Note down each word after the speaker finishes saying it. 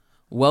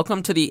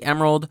Welcome to the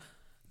Emerald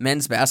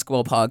Men's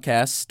Basketball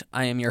Podcast.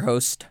 I am your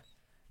host,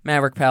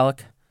 Maverick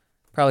Palak.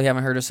 Probably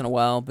haven't heard us in a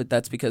while, but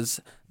that's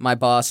because my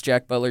boss,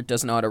 Jack Butler,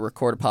 doesn't know how to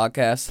record a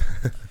podcast.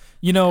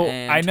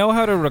 I know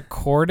how to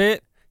record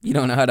it. You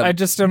don't know how to... I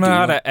just don't know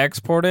how to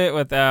export it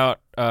without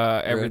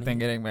everything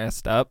getting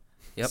messed up.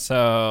 Yep.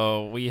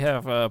 So we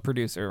have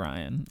producer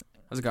Ryan.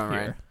 How's it going, here.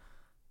 Ryan?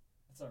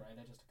 It's all right.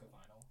 I just took a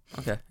vinyl.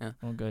 Okay, yeah.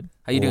 All good.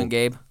 How you doing,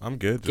 Gabe? I'm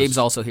good. Gabe's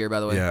also here,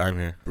 by the way. Yeah, I'm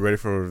here. Ready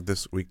for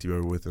this week to be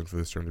over with and for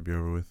this term to be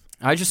over with.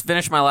 I just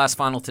finished my last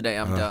final today.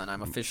 I'm done.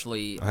 I'm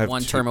officially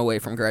one term away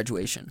from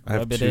graduation. I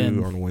have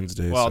two on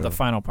Wednesday. Well, the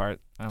final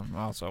part. I'm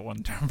also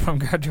one term from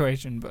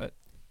graduation, but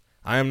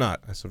I am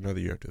not. I still have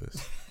another year after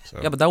this. So.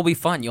 Yeah, but that'll be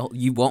fun.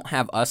 You won't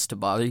have us to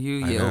bother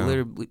you. I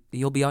know.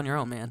 You'll be on your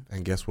own, man.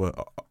 And guess what?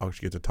 I'll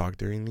actually get to talk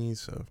during these.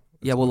 So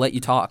yeah, we'll let you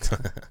talk.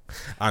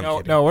 I'm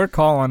kidding. No, we're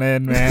calling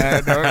in,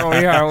 man.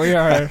 we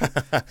are.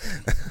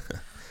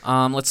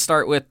 Let's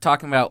start with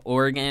talking about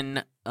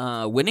Oregon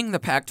winning the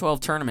Pac-12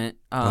 tournament.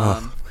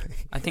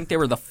 I think they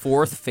were the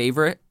fourth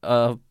favorite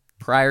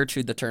prior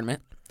to the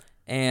tournament,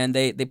 and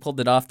they pulled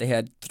it off. They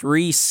had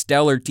three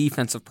stellar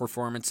defensive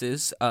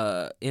performances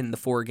in the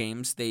four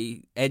games.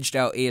 They edged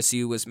out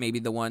ASU, was maybe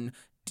the one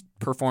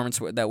performance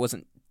that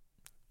wasn't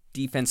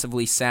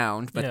defensively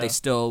sound, but they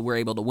still were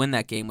able to win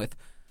that game with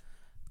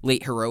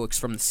late heroics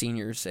from the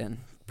seniors and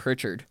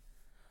Pritchard.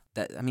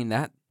 That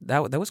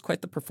was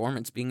quite the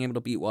performance, being able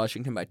to beat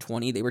Washington by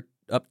 20. They were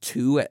up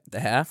 2 at the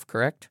half,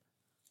 correct?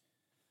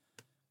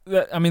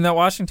 That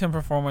Washington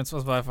performance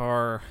was by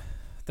far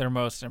their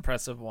most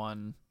impressive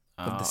one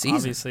of the season.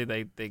 Obviously,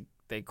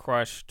 they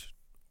crushed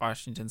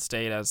Washington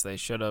State as they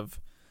should have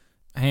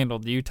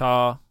handled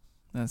Utah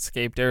and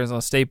escaped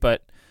Arizona State.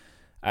 But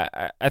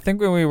I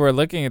think when we were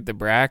looking at the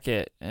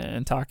bracket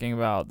and talking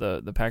about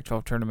the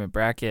Pac-12 tournament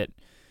bracket,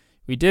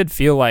 we did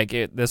feel like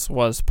this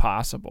was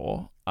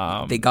possible.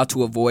 They got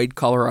to avoid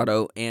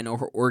Colorado and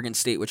Oregon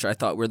State, which I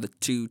thought were the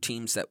two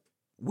teams that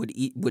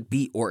would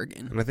beat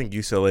Oregon. And I think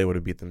UCLA would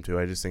have beat them too.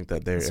 I just think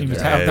that they're seem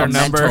to have their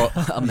number.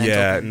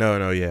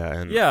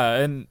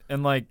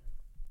 And like,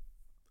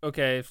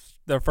 okay,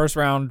 their first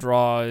round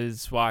draw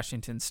is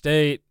Washington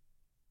State.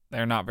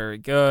 They're not very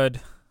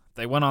good.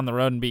 They went on the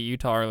road and beat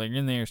Utah earlier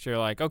in the year, so you're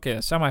like, okay, the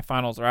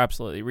semifinals are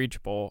absolutely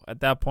reachable. At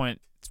that point,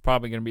 it's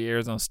probably going to be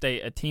Arizona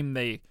State, a team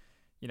they,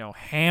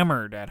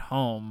 hammered at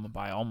home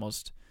by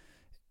almost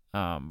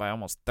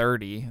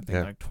 30, I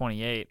think like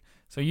 28.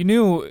 So you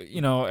knew,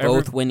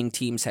 both winning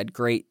teams had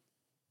great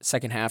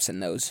second halves in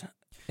the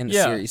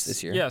series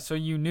this year. Yeah, so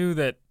you knew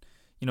that,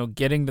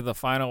 getting to the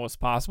final was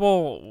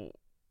possible.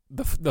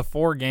 The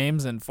 4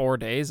 games in 4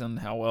 days and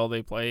how well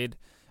they played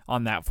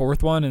on that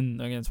fourth one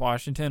and against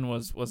Washington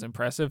was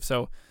impressive.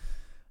 So,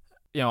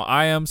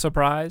 I am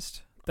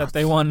surprised that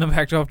they won the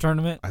Pac-12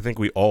 tournament. I think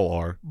we all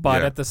are.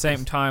 But at the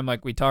same time,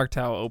 like we talked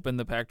how open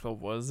the Pac-12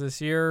 was this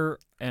year.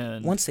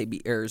 And once they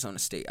beat Arizona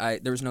State,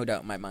 there was no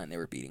doubt in my mind they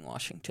were beating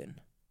Washington.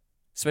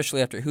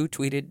 Especially after who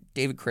tweeted?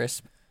 David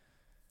Crisp.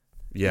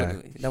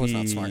 Yeah. That was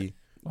not smart.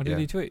 What did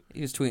he tweet?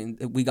 He was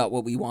tweeting, we got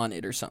what we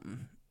wanted or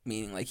something.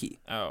 Meaning like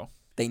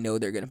they know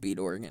they're going to beat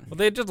Oregon. Well,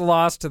 they just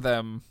lost to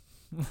them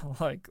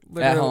like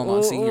at home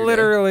on senior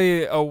literally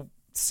day.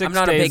 6 days earlier.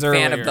 I'm not a big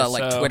fan of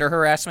the so. Twitter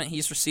harassment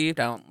he's received.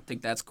 I don't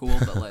think that's cool,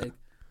 but like.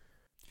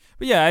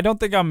 But yeah, I don't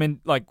think I'm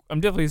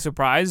definitely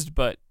surprised,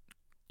 but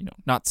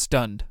not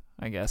stunned,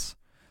 I guess,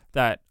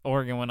 that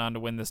Oregon went on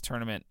to win this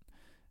tournament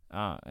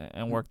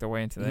and work their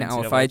way into the NCAA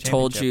Now, if I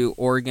told championship. you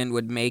Oregon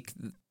would make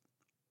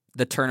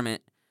the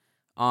tournament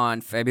on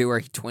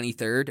February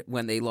 23rd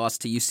when they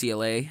lost to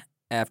UCLA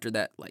after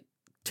that like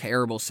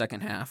terrible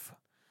second half,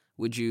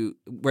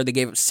 where they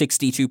gave up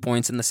 62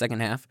 points in the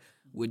second half,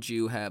 would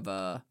you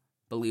have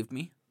believed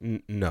me?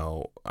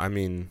 No. I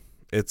mean,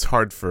 it's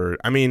hard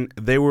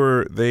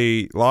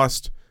they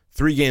lost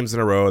 3 games in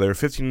a row. They were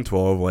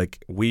 15-12.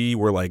 Like, we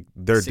were like,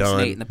 they're 6-8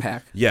 done. in the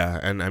pack. Yeah,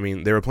 and I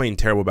mean, they were playing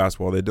terrible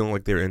basketball. They didn't look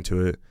like they were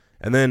into it.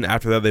 And then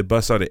after that, they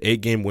bust out an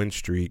 8-game win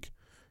streak.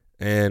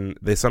 And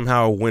they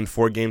somehow win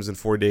 4 games in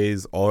 4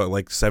 days, all at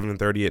like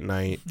 7:30 at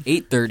night.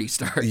 8:30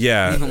 start.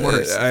 Yeah, even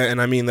worse.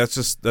 And I mean, that's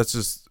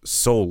just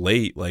so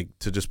late, like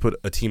to just put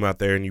a team out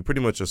there and you pretty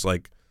much just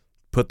like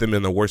put them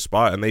in the worst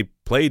spot. And they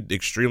played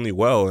extremely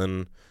well.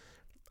 And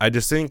I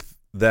just think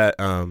that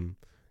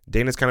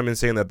Dana's kind of been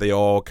saying that they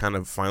all kind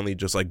of finally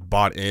just like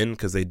bought in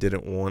because they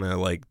didn't want to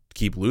like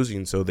keep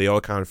losing, so they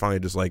all kind of finally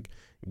just like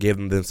gave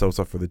themselves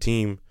up for the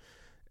team.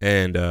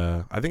 And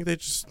I think they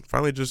just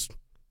finally just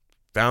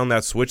found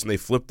that switch and they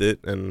flipped it.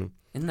 And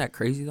isn't that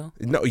crazy though?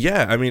 No,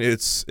 yeah. I mean,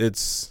 it's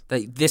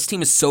this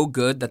team is so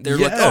good that they're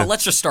like, oh,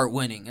 let's just start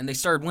winning, and they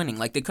started winning.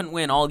 Like they couldn't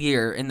win all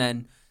year, and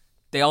then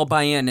they all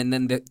buy in, and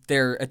then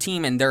they're a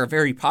team, and they're a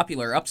very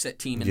popular upset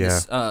team in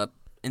this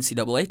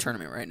NCAA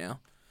tournament right now.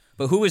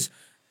 But who is?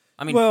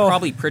 I mean,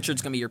 probably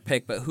Pritchard's gonna be your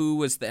pick, but who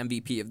was the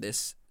MVP of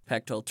this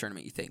Pac-12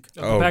 tournament, you think?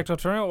 The Pac-12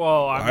 tournament?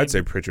 Well, I'd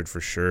say Pritchard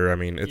for sure. I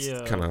mean, it's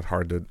kind of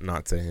hard to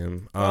not say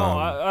him.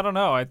 I don't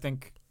know. I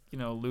think,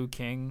 Lou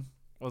King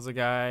was a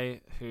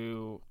guy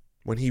who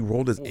when he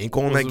rolled his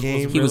ankle in that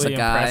game, He was a really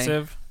guy.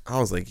 impressive. I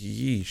was like,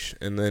 yeesh.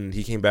 And then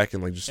he came back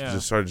and like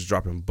just started just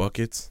dropping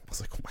buckets. I was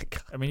like, oh my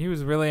god. I mean, he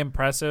was really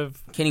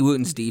impressive. Kenny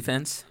Wooten's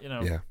defense. You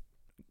know, Yeah.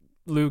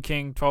 Lou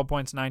King, 12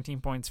 points,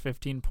 19 points,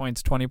 15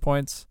 points, 20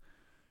 points.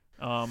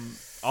 All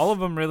of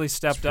them really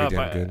stepped up.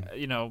 pretty damn good.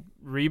 You know,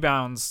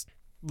 rebounds.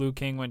 Lou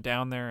King went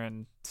down there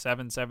and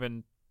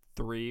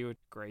 7-7-3,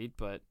 great,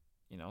 but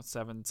you know,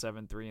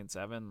 7-7-3 and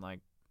 7, like,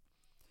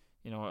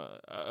 you know,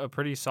 a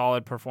pretty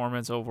solid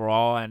performance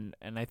overall, and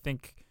I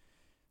think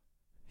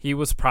he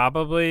was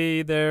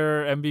probably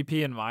their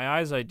MVP in my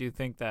eyes. I do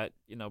think that,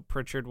 you know,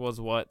 Pritchard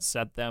was what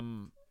set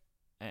them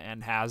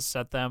and has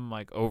set them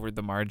like over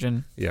the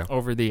margin,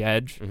 over the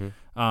edge.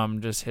 Mm-hmm.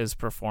 Just his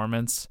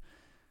performance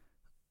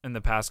in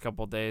the past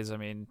couple of days. I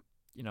mean,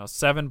 you know,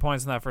 7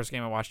 points in that first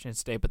game at Washington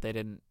State, but they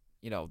didn't,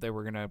 you know, they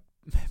were going to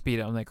beat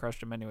them. They crushed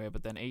them anyway,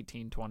 but then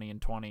 18, 20,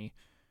 and 20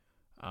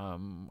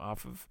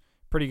 off of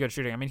pretty good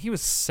shooting. I mean, he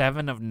was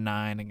 7 of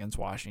 9 against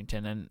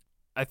Washington, and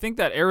I think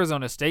that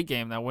Arizona State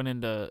game that went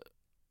into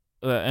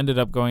ended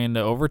up going into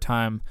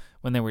overtime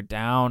when they were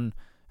down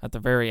at the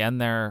very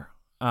end there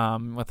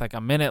with like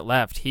a minute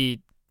left.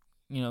 He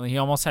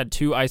almost had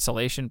 2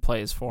 isolation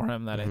plays for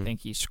him that I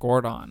think he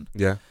scored on.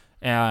 Yeah.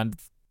 And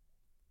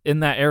in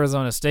that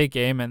Arizona State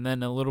game and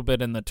then a little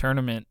bit in the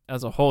tournament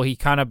as a whole, he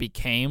kind of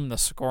became the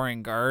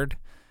scoring guard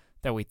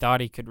that we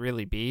thought he could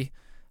really be.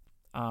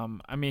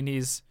 I mean,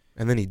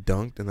 and then he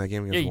dunked in that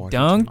game against he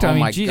Washington. dunked. Oh I mean,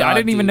 my geez, God, I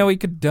didn't even dude. know he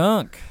could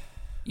dunk.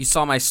 You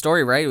saw my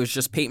story, right? It was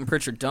just Peyton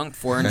Pritchard dunked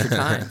 400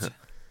 times.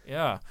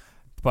 Yeah,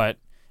 but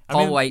I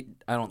Paul mean, White,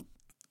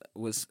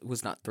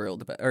 was not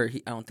thrilled about, I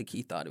don't think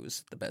he thought it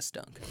was the best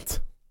dunk.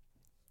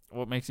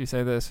 what makes you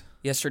say this?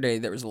 Yesterday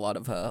there was a lot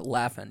of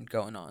laughing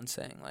going on,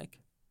 saying like,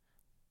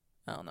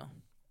 I don't know.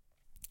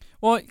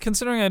 Well,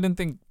 considering I didn't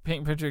think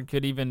Peyton Pritchard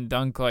could even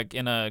dunk like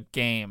in a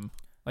game,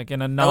 like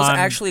in a That was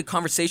actually a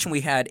conversation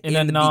we had in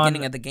the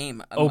beginning of the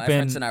game. My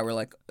friends and I were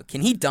like,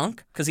 can he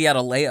dunk? Because he had a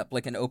layup,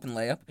 like an open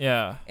layup.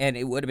 Yeah. And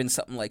it would have been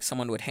something like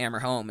someone would hammer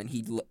home and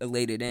he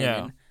laid it in.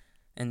 Yeah.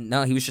 And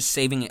no, he was just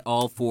saving it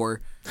all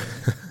for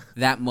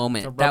that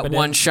moment, rub that it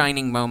one in.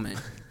 shining moment.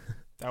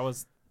 That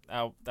was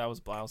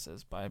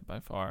Blouse's by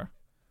far,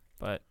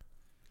 but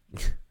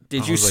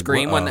Did I you was like,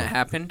 scream when what, that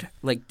happened?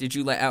 Like, did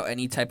you let out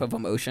any type of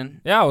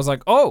emotion? yeah, I was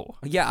like, oh,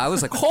 Yeah, I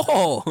was like,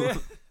 oh.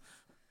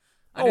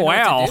 I didn't know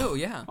wow. what to do,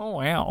 yeah. oh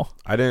wow.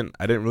 I didn't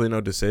really know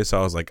what to say, so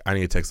I was like, I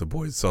need to text the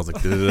boys. So I was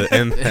like,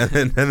 and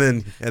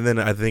then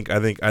I think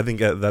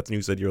that's when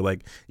you said you were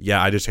like,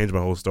 yeah, I just changed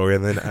my whole story,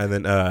 and then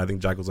I think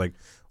Jack was like,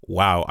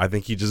 wow, I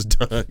think he just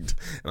dunked,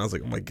 and I was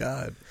like, oh my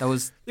god, That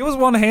was It was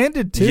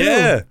one-handed too.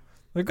 yeah,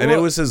 Like, and what-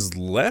 it was his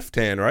left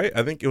hand, right?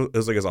 I think it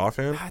was like his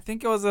offhand. I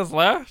think it was his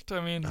left.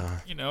 I mean,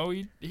 you know,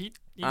 he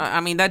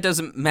I mean, that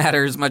doesn't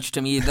matter as much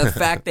to me. The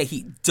fact that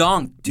he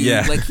dunked, dude,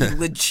 Yeah. like he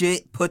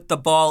legit put the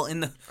ball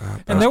in the.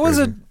 and there was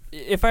crazy.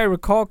 if I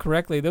recall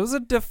correctly, there was a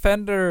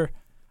defender.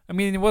 I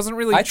mean, it wasn't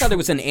really. I thought it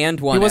was an and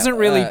one. He wasn't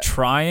really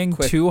trying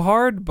quick. too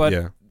hard, but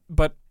Yeah.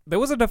 there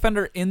was a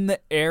defender in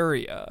the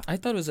area. I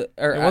thought it was. It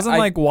wasn't,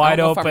 like, wide I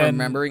don't know if open. I'm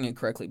remembering it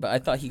correctly, but I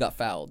thought he got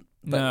fouled.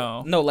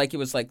 But No. like it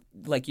was like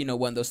one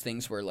of those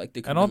things where like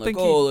they could I don't like, think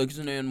oh, like it's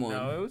an and one.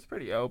 No, it was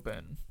pretty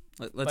open.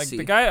 Let's Like see.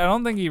 the guy, I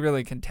don't think he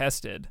really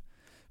contested,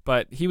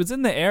 but he was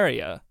in the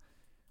area,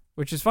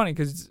 which is funny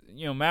because,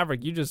 you know,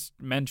 Maverick, you just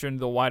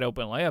mentioned the wide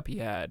open layup he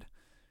had.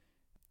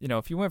 You know,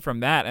 if you went from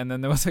that and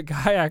then there was a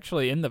guy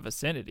actually in the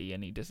vicinity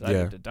and he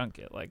decided to dunk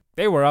it, like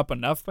they were up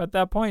enough at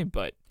that point,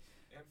 but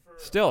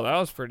still, that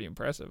was pretty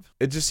impressive.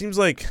 It just seems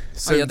like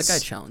Oh yeah, the since-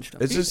 guy challenged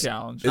him. It's He's just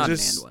challenged. it Not an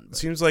just and one, but-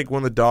 seems like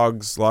when the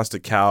Dogs lost to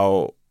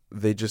Cal,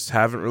 they just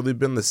haven't really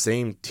been the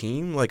same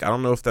team. Like I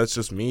don't know if that's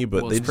just me,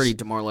 but well, they it's pretty just,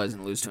 demoralizing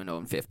to lose to an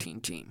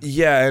 0-15 team.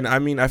 yeah. And I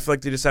mean, I feel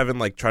like they just haven't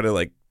like tried to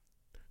like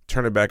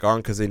turn it back on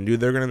because they knew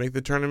they were gonna make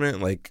the tournament.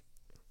 Like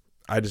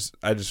I just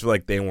feel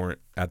like they weren't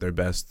at their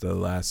best the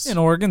last. And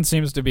Oregon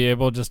seems to be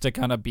able just to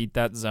kind of beat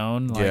that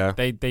zone. Like Yeah.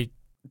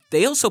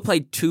 They also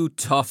played 2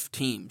 tough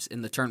teams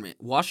in the tournament.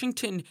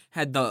 Washington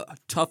had the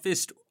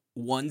toughest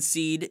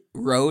 1-seed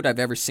road I've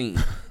ever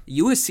seen.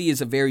 USC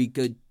is a very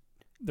good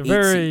they're 8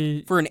 very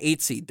seed. For an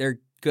 8 seed, they're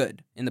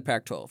good in the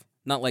Pac-12.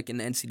 Not like in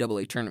the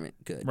NCAA tournament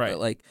good. Right. But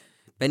like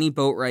Benny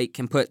Boatwright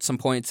can put some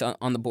points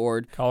on the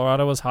board.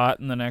 Colorado was hot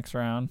in the next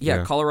round.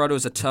 Yeah, Colorado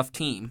is a tough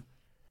team.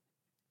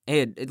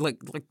 And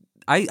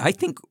I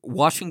think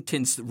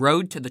Washington's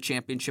road to the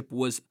championship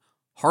was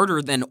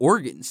harder than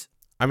Oregon's.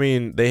 I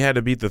mean, they had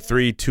to beat the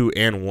 3, 2,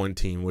 and 1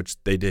 team, which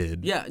they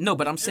did. Yeah, no,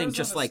 but I'm saying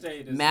just like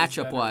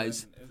matchup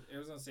wise.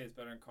 Arizona State's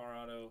better than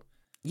Colorado.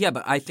 Yeah,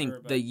 but I think Sure,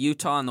 but- the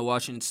Utah and the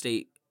Washington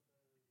State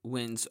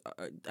wins.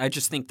 I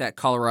just think that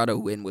Colorado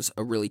win was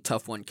a really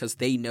tough one because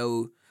they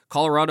know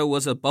Colorado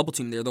was a bubble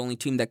team. They're the only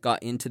team that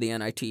got into the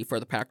NIT for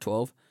the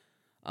Pac-12.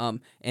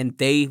 And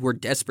they were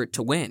desperate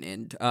to win,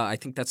 and I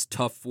think that's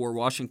tough for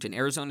Washington.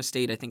 Arizona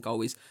State, I think,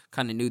 always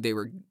kind of knew they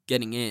were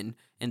getting in,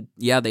 and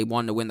yeah, they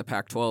wanted to win the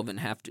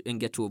Pac-12 and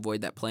get to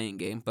avoid that playing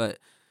game. But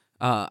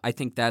I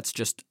think that's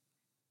just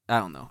I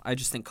don't know. I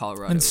just think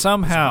Colorado. And is a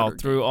somehow, harder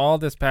through game. all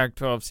this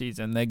Pac-12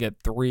 season, they get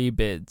 3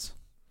 bids.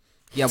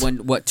 Yeah,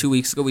 2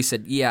 weeks ago we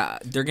said, yeah,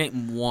 they're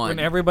getting 1. When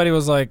everybody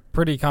was like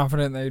pretty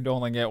confident they'd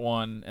only get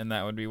 1, and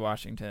that would be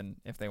Washington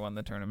if they won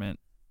the tournament,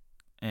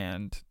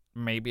 and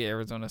maybe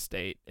Arizona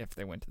State if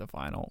they went to the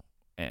final.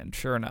 And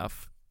sure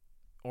enough,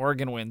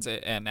 Oregon wins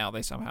it, and now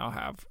they somehow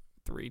have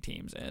 3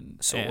 teams in.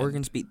 So and,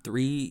 Oregon's beat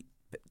 3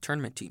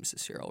 tournament teams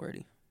this year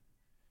already.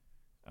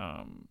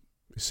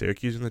 Is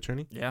Syracuse in the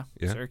tourney? Yeah,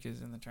 Yeah.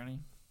 Syracuse in the tourney.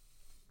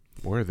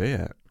 Where are they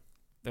at?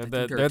 They're I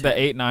the think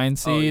they're 8-9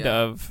 seed yeah.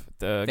 of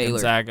the Baylor.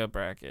 Gonzaga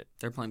bracket.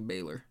 They're playing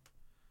Baylor.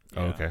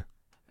 Oh, Yeah. okay.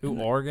 Who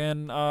And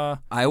Oregon?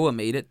 Iowa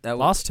made it. That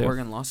Lost to.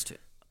 Oregon lost to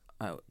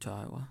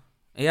Iowa.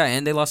 Yeah,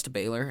 and they lost to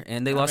Baylor,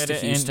 and they lost to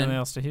Houston. And they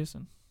lost to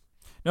Houston.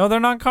 No, their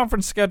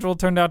non-conference schedule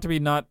turned out to be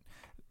not.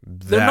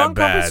 Their That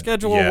non-conference bad.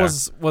 schedule Yeah.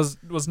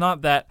 was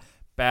not that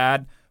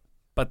bad,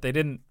 but they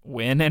didn't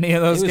win any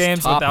of those it was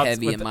games top without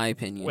heavy, in my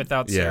opinion.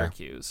 without Yeah.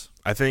 Syracuse.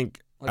 I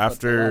think Like, what, the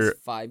after last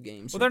 5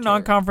 games. Well, or their two?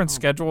 non-conference Oh,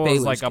 schedule is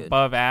Baylor's like good.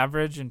 above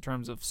average in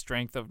terms of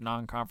strength of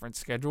non-conference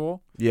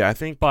schedule, yeah, I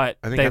think but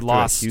they they after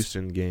lost. that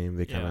Houston game,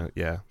 they kind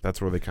of that's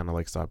where they kind of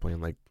like stopped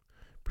playing like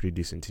pretty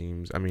decent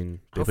teams. I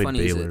mean, they How played funny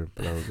is Baylor, it?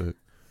 but that was it.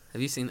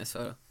 Have you seen this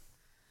photo?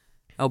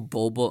 How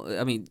Bobo.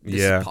 I mean, this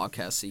Yeah. is a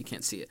podcast, so you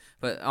can't see it.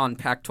 But on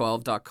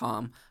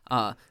Pac12.com,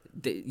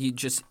 you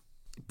just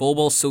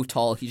Bobo's so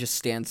tall, he just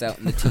stands out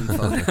in the team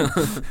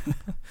photo.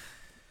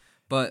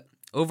 But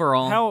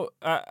overall, How?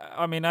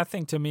 I mean, I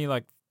think to me,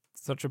 like,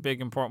 such a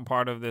big important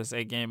part of this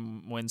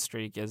 8-game win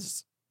streak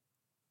is,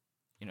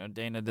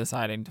 Dana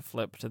deciding to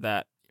flip to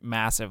that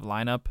massive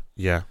lineup.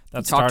 Yeah, we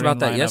That talked about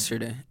that lineup.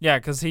 yesterday. Yeah,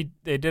 because they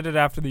did it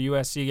after the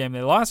USC game.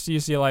 They lost to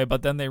UCLA,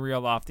 but then they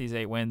reeled off these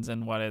 8 wins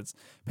and what is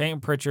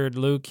Peyton Pritchard,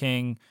 Lou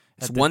King.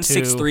 It's at the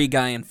 1-6-3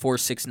 guy and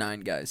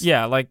 4-6-9 guys. 2.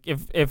 Yeah, like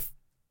if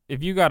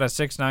you got a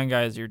 6'9"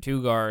 guy as your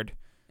 2 guard,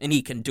 And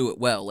he can do it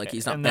well. Like,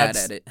 he's not And bad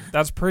at it.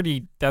 that's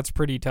pretty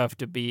tough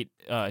to beat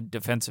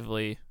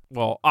defensively.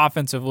 Well,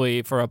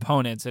 offensively for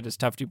opponents, it is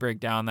tough to break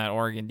down that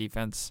Oregon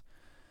defense.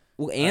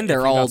 Well, if and you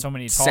they're got all so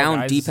many tall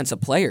sound guys. defensive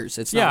players.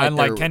 It's Yeah, not and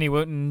like like Kenny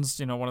Wooten's,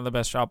 one of the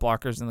best shot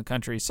blockers in the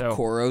country. So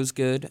Coro's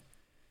good.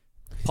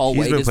 Paul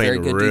he's Wade been is very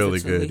playing good really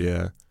defensively. good.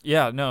 Yeah,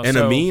 yeah, no. and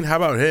so, Amin, how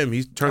about him?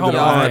 He turned Oh, it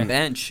Yeah, on the on.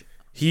 bench.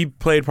 He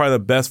played probably the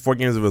best 4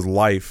 games of his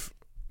life,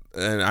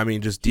 and I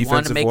mean, just He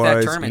wanted to defensive make wise.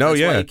 that tournament. No,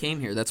 That's why yeah, he came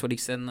here. That's what he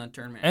said in the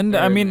tournament. And or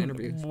I in the mean,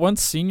 interviews.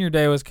 once Senior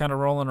Day was kind of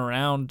rolling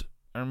around,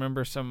 I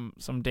remember some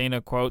Dana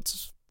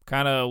quotes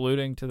kind of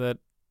alluding to that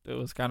it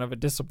was kind of a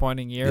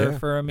disappointing year Yeah,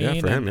 for Amin,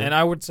 yeah, for him, yeah. and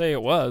I would say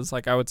it was.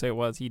 Like I would say it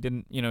was. He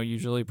didn't,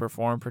 usually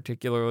perform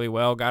particularly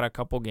well. Got a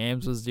couple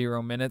games with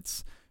 0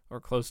 minutes or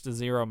close to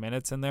 0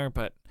 minutes in there,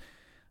 but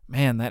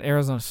man, that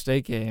Arizona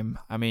State game.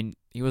 I mean,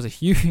 he was a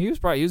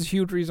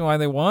huge reason why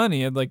they won.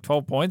 He had like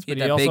 12 points, He but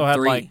had he that also big had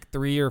three. like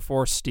 3 or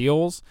 4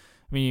 steals.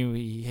 I mean,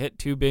 he hit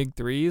 2 big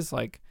threes.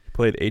 Like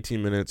played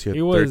 18 minutes. He had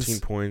He was- 13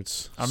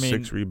 points, I mean-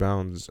 6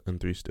 rebounds, and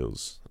 3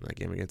 steals in that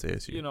game against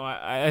ASU.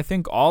 I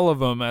think all of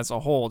them as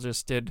a whole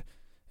just did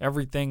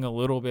everything a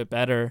little bit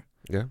better.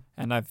 Yeah,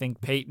 And I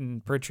think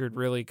Peyton Pritchard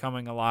really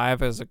coming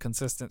alive as a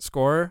consistent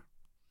scorer,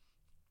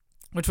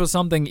 which was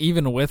something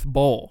even with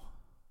Bowl,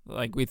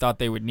 like we thought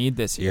they would need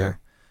this year.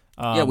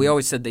 Yeah, we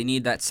always said they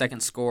need that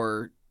second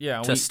scorer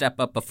yeah, to step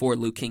up before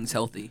Luke King's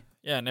healthy.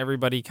 and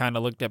everybody kind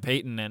of looked at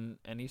Peyton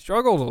and he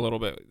struggled a little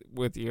bit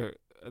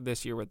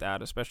this year with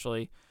that,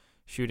 especially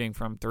shooting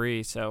from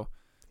 3. So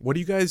what do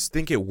you guys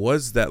think it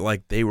was that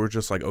like they were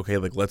just like, okay,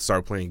 like let's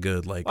start playing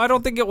good? Like, I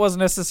don't think it was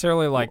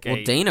necessarily like Well,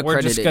 Dana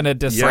we're just credited gonna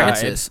decide.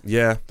 Francis.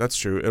 yeah, that's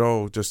true. It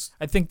all just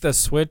I think the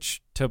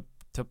switch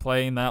to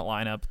play in that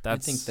lineup. I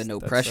That's think the no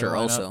that's pressure their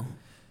lineup. also.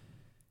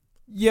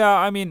 Yeah,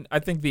 I mean, I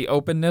think the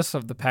openness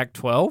of the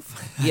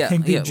Pac-12. Yeah, I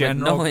think the yeah, like,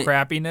 general no,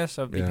 crappiness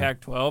of the Yeah.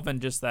 Pac-12,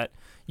 and just that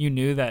you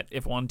knew that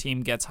if one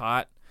team gets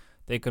hot,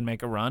 they could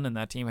make a run, and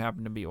that team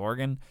happened to be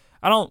Oregon.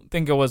 I don't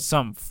think it was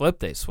some flip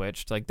they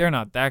switched. Like, they're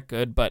not that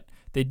good, but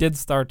they did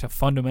start to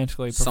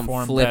fundamentally Some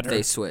perform flip better.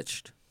 they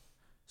switched.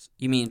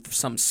 You mean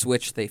some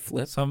switch they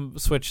flipped? Some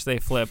switch they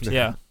flipped.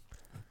 Yeah,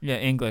 yeah.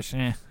 English.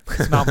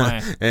 It's not my.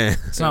 eh.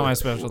 It's not my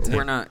specialty.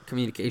 We're not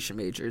communication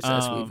majors,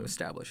 as we've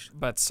established.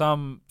 But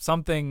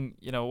something,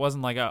 it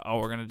wasn't like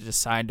we're gonna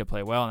decide to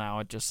play well now.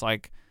 It just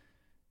like,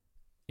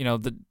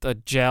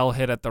 the gel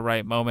hit at the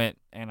right moment,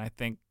 and I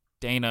think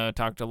Dana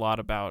talked a lot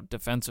about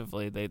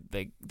defensively.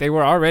 They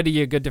were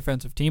already a good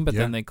defensive team, but Yeah.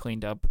 then they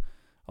cleaned up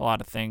a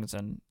lot of things,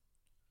 and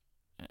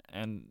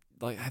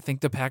like I think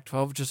the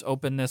Pac-12 just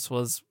opened this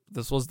was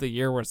the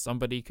year where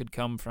somebody could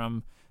come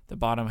from the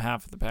bottom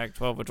half of the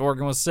Pac-12, which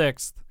Oregon was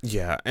 6th.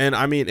 Yeah, and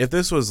I mean, if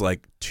this was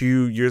like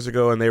 2 years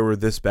ago and they were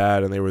this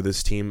bad and they were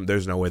this team,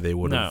 there's no way they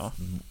would have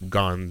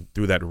gone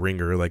through that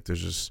ringer. Like,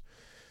 there's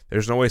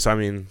no way. So I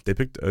mean, they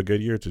picked a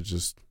good year to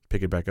just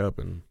pick it back up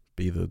and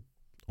be the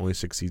only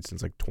 6th seed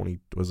since like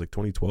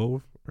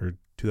 2012 or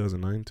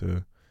 2009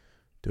 to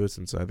do it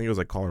since I think it was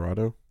like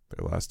Colorado,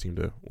 their last team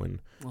to win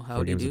Well, 4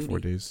 howdy games in 4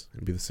 doody. days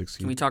and be the 6th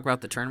Can we seed. talk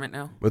about the tournament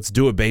now? Let's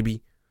do it,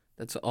 baby.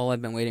 That's all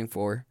I've been waiting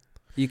for.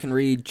 You can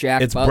read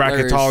Jack It's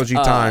Butler's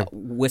bracketology time.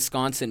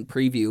 Wisconsin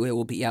preview. It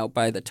will be out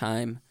by the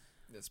time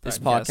this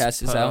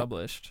podcast is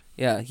published. out.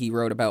 Yeah, he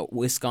wrote about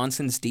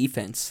Wisconsin's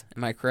defense.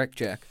 Am I correct,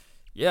 Jack?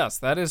 Yes,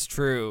 that is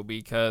true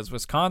because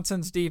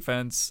Wisconsin's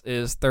defense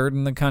is third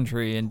in the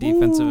country in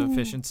defensive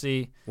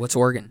efficiency. What's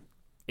Oregon?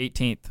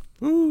 18th.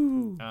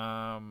 Ooh.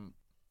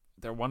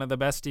 They're one of the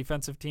best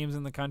defensive teams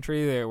in the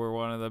country. They were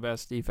one of the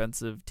best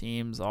defensive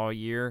teams all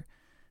year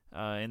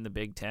in the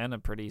Big Ten, a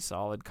pretty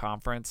solid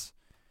conference.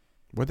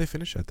 Where'd they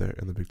finish at there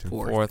in the Big Ten?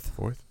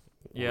 Fourth.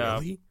 Yeah.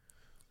 Really?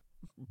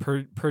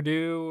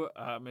 Purdue,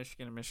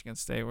 Michigan, and Michigan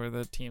State were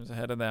the teams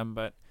ahead of them,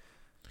 but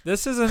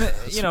this is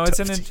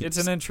it's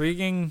an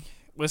intriguing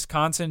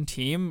Wisconsin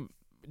team,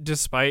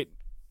 despite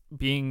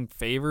being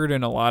favored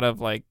in a lot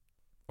of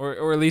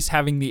or at least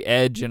having the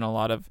edge in a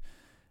lot of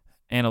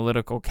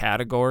analytical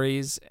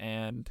categories,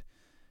 and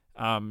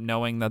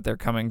knowing that they're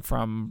coming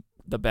from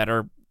the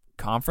better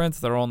conference.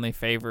 They're only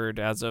favored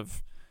as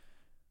of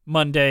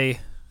Monday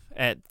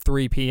at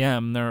 3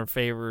 p.m. They're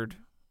favored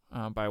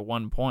by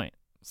 1 point.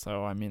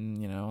 So I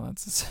mean,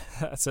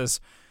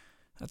 that's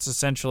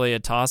essentially a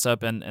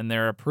toss-up, and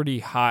they're a pretty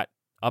hot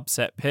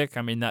upset pick.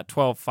 I mean, that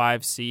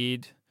 12-5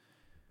 seed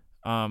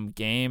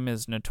game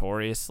is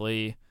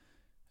notoriously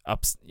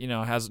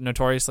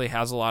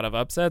has a lot of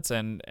upsets,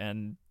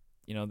 and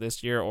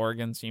this year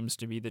Oregon seems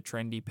to be the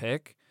trendy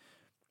pick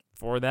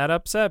for that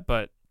upset.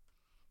 But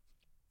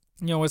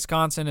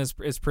Wisconsin is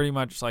pretty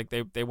much like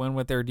they win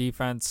with their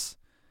defense.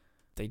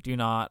 They do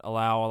not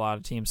allow a lot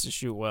of teams to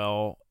shoot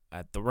well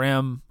at the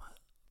rim,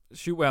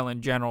 shoot well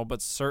in general,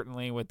 but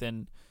certainly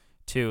within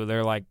two.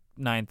 They're like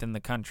 9th in the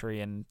country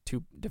in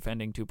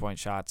defending 2-point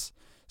shots.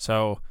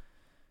 So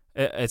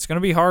it's going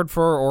to be hard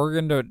for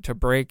Oregon to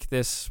break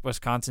this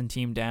Wisconsin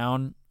team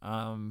down.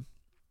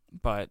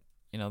 But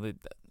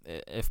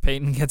if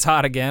Peyton gets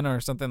hot again or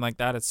something like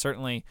that, it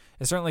certainly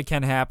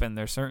can happen.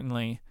 They're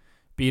certainly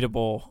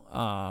beatable.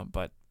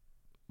 But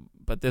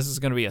this is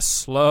going to be a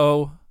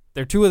slow.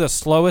 They're two of the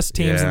slowest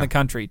teams in the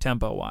country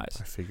tempo wise.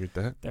 I figured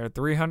that. They're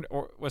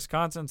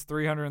Wisconsin's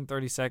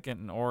 332nd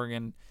and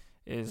Oregon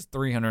is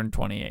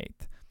 328th.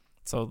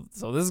 So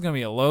this is going to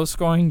be a low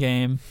scoring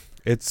game.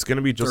 It's going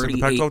to be just like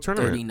the Pac-12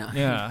 tournament. 39.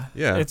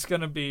 Yeah. It's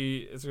going to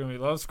be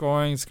low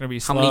scoring. It's going to be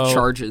slow. How many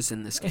charges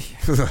in this game?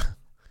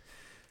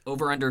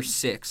 Over under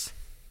 6.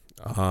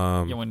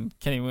 When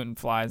Kenny Wooten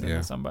flies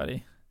into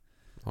somebody.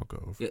 I'll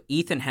go over. Yeah,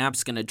 Ethan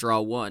Happ's going to draw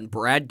 1.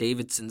 Brad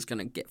Davidson's going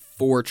to get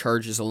 4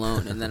 charges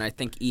alone, and then I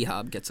think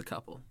Ehab gets a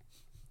couple.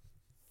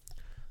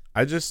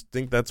 I just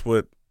think that's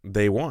what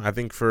they want. I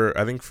think for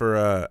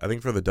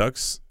the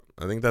Ducks,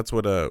 I think that's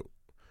what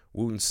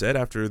Wooten said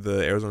after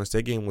the Arizona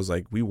State game was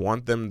like, we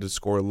want them to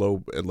score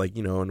low,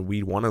 and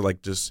we want to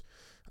just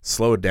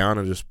slow it down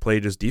and just play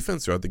just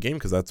defense throughout the game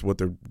because that's what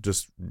they're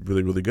just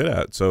really, really good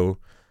at. So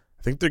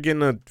I think they're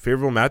getting a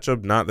favorable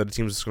matchup. Not that a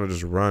team's just going to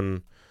just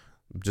run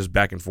just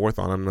back and forth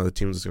on them. Another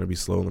team's just going to be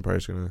slow and they're probably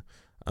just going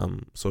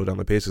to slow down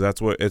the pace. So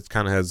that's what it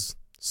kind of has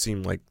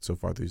seemed like so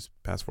far these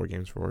past 4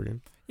 games for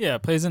Oregon. Yeah,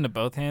 it plays into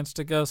both hands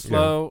to go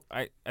slow.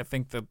 Yeah. I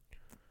think the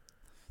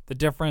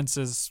difference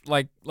is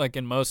like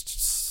in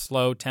most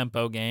slow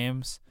tempo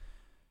games,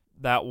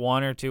 that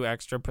 1 or 2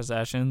 extra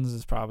possessions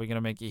is probably going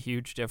to make a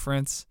huge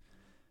difference.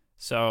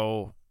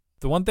 So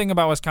the one thing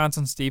about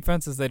Wisconsin's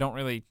defense is they don't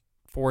really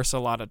force a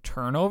lot of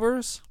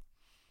turnovers.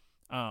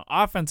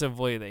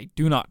 Offensively, they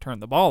do not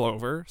turn the ball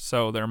over,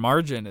 so their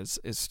margin is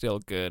still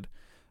good,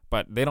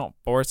 but they don't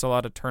force a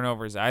lot of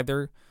turnovers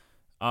either.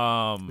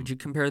 Would you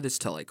compare this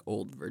to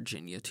old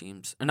Virginia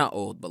teams? Not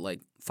old, but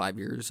 5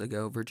 years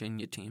ago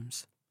Virginia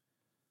teams?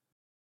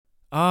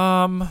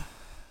 Yeah,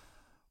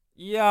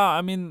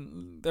 I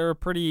mean they're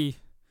pretty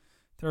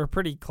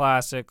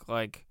classic.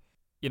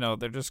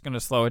 They're just gonna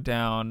slow it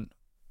down.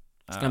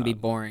 It's gonna be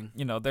boring.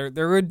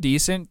 They're a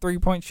decent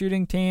 3-point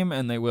shooting team,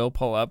 and they will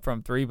pull up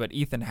from 3. But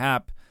Ethan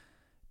Happ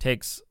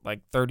takes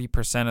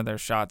 30% of their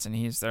shots, and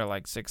he's their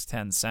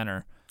 6'10"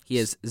 center. He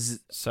has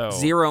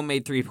 0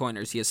 made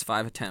 3-pointers. He has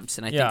 5 attempts,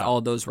 and I think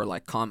all those were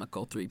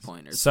comical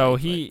 3-pointers. So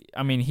he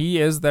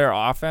is their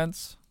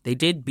offense. They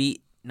did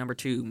beat number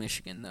 2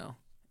 Michigan though,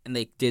 and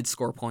they did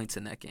score points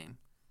in that game.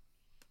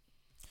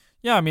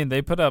 Yeah, I mean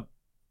they put up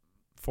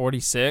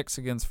 46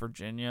 against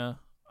Virginia.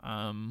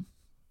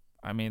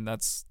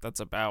 That's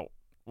about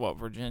what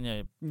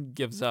Virginia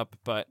gives up,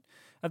 but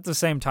at the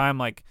same time,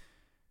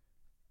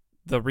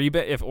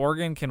 if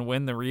Oregon can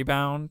win the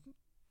rebound,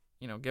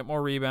 get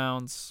more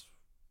rebounds,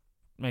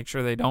 make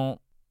sure they don't,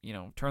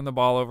 turn the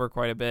ball over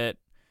quite a bit.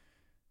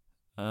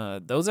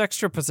 Those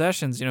extra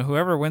possessions,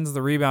 whoever wins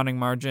the rebounding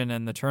margin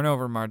and the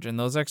turnover margin,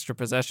 those extra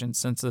possessions,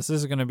 since this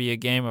is going to be a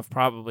game of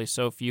probably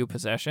so few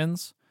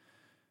possessions,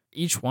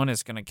 each one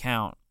is going to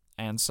count.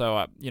 And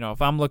so,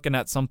 if I'm looking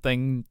at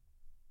something,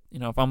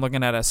 if I'm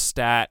looking at a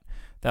stat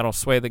that'll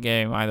sway the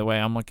game either way,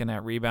 I'm looking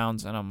at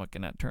rebounds and I'm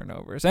looking at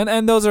turnovers.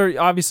 And those are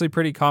obviously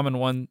pretty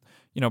common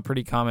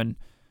pretty common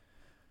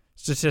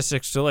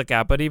statistics to look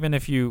at. But even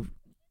if a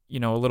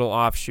little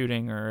off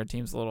shooting or a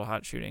team's a little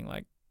hot shooting,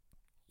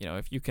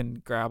 if you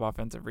can grab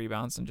offensive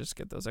rebounds and just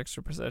get those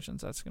extra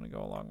possessions, that's going to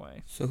go a long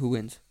way. So who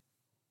wins?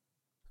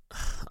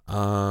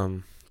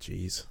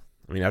 Jeez.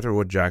 I mean, after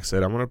what Jack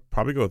said, I'm gonna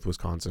probably go with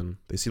Wisconsin.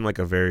 They seem like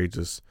a very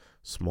just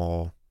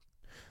small.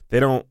 They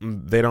don't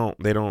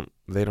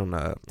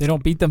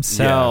beat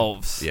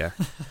themselves. Yeah.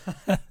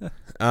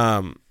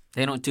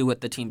 They don't do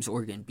what the teams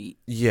Oregon beat.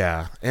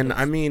 Yeah, and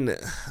I mean,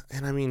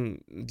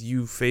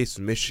 you face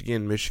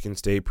Michigan, Michigan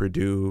State,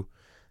 Purdue,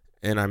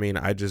 and I mean,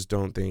 I just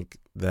don't think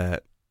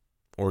that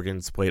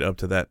Oregon's played up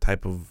to that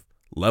type of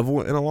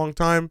level in a long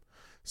time.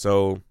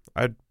 So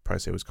I'd probably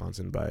say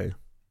Wisconsin by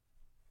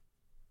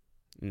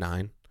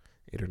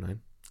 8 or 9.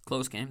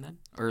 Close game then,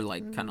 or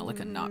like kind of like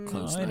a not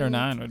close. 8 or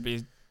 9 would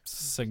be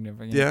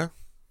significant. Yeah.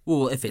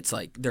 Well, if it's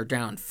like they're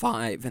down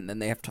 5 and then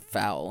they have to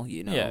foul,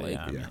 Yeah.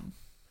 I mean,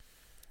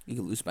 you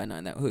could lose by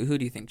 9. That who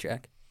do you think,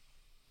 Jack?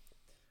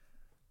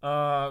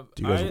 Do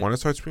you guys want to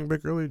start spring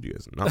break early? Do you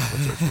guys not want to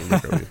start spring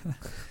break early?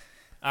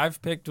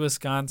 I've picked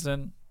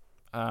Wisconsin,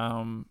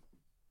 kind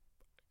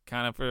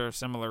of for a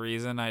similar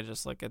reason. I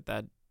just look at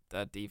that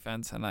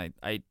defense, and I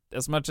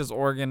as much as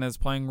Oregon is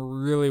playing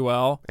really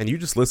well, And you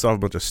just list off a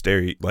bunch of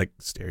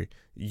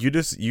You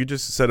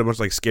just said a bunch of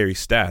like scary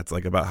stats,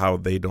 like about how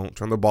they don't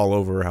turn the ball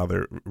over, how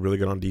they're really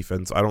good on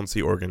defense. I don't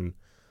see Oregon.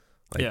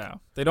 Like, yeah,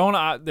 they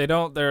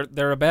don't.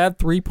 They're a bad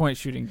 3-point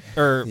shooting,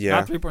 or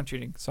not 3-point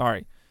shooting.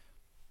 Sorry,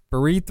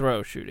 free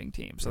throw shooting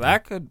team. So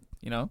that could,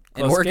 And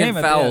close Oregon game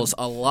at the fouls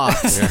end. a lot.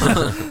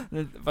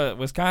 But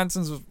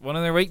Wisconsin's one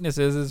of their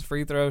weaknesses is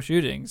free throw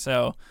shooting.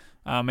 So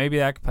maybe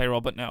that could play a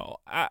role. But no,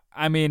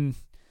 I mean,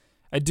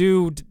 I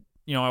do.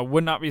 I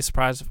would not be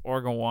surprised if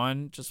Oregon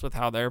won just with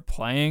how they're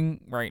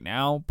playing right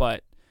now.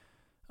 But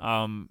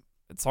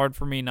it's hard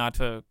for me not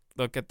to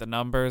look at the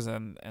numbers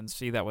and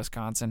see that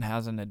Wisconsin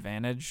has an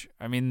advantage.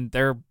 I mean,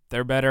 they're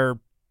better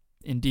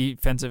in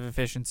defensive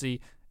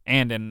efficiency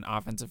and in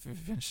offensive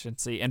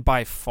efficiency, and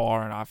by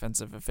far in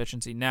offensive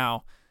efficiency.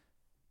 Now,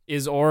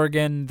 is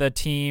Oregon the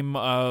team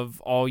of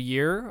all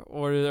year,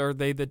 or are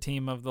they the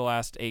team of the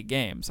last 8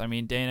 games? I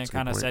mean, Dana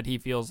kind of said he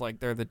feels like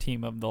they're the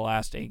team of the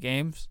last 8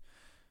 games,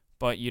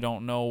 but you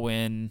don't know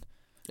when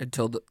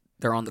Until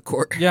they're on the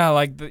court. Yeah,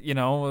 like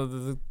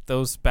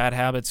those bad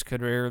habits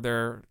could rear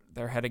their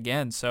head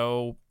again.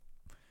 So,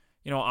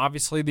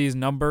 obviously these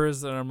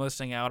numbers that I'm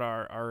listing out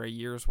are a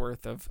year's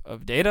worth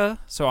of data,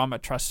 so I'm gonna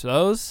trust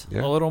those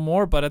a little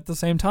more. But at the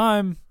same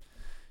time,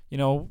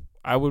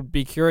 I would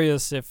be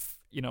curious if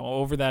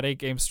over that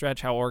 8-game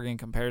stretch how Oregon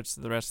compares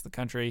to the rest of the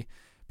country,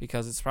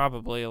 because it's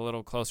probably a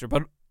little closer.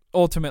 But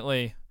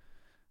ultimately,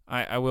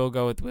 I will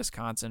go with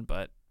Wisconsin,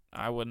 but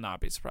I would not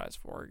be surprised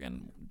if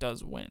Oregon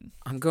does win.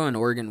 I'm going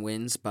Oregon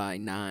wins by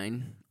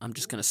 9. I'm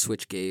just gonna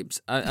switch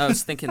Gabe's. I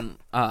was thinking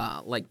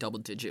like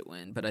double-digit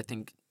win, but I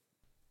think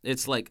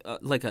it's like a.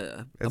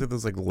 I think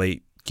there's like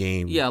late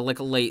game. Yeah, like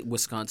a late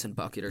Wisconsin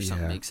bucket or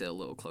something Yeah. makes it a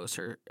little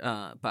closer.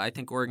 But I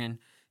think Oregon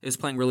is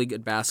playing really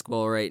good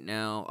basketball right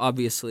now.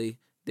 Obviously,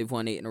 they've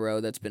won 8 in a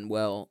row. That's been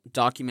well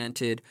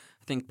documented.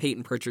 I think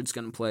Peyton Pritchard's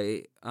going to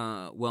play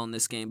well in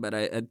this game. But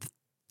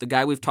the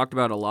guy we've talked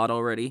about a lot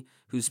already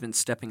who's been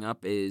stepping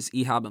up is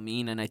Ehab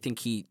Amin, and I think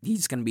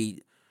he's going to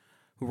be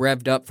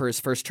revved up for his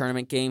first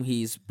tournament game.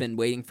 He's been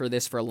waiting for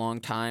this for a long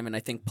time, and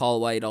I think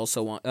Paul White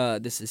also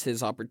this is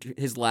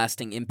his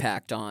lasting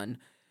impact on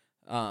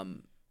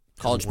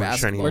college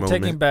basketball. We're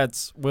taking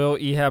bets. Will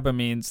Ehab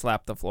Amin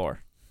slap the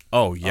floor?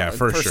 Oh yeah,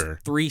 for first sure.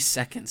 3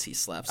 seconds he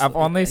slaps. I've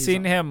only he's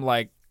seen on. him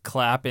like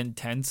clap like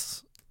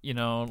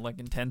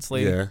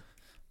intensely. Yeah.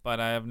 But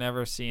I have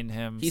never seen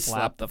him He slap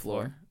slapped the the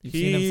floor. floor. You've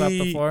seen him slap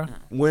the floor?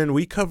 When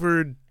we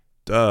covered,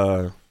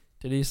 Did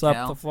he slap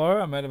Cal? the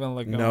floor? I might have been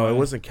looking. no, away. it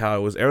wasn't Cal.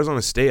 It was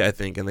Arizona State, I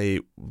think, and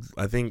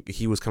I think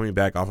he was coming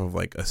back off of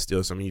like a steal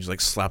or something. He just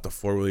like slapped the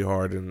floor really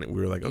hard, and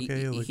we were like,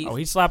 okay.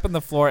 He's slapping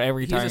the floor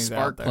every He's time a he's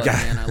spark out plug, there.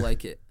 man. I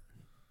like it.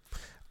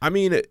 I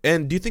mean,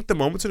 and do you think the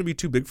moment's gonna be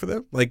too big for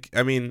them? Like,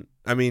 I mean,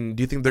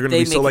 do you think they're gonna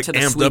They be so make like it to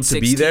the amped Sweet up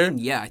to be there? 16?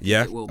 Yeah, I think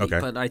Yeah? it will be. Okay.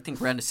 But I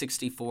think round of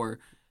 64,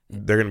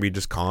 They're gonna be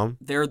just calm.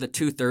 they're the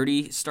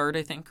 2:30 start,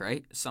 I think,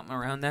 right? Something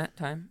around that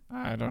time.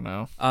 I don't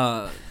know.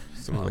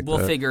 Something like We'll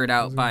that. figure it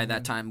out by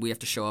that time. We have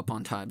to show up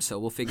on time, so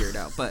we'll figure it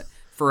out. But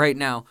for right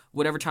now,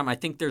 whatever time, I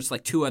think there's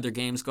like 2 other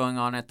games going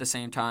on at the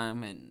same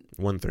time, and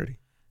 1:30.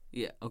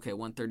 yeah, okay,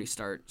 1:30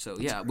 start. So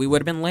yeah, we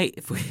would have been late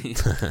if we.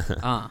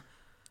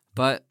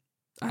 But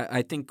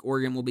I think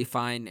Oregon will be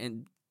fine,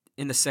 and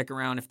in the second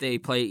round, if they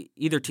play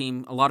either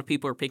team, a lot of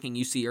people are picking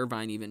UC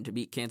Irvine even to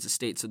beat Kansas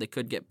State, so they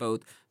could get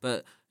both.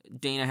 But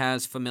Dana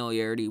has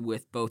familiarity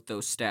with both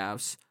those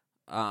staffs,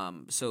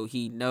 so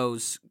he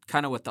knows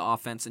kind of what the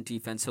offense and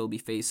defense he'll be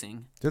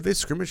facing. Did they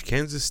scrimmage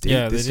Kansas State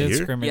Yeah, this they did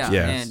year? scrimmage. Yeah,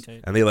 Kansas and-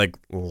 State. And they like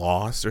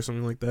lost or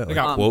something like that. They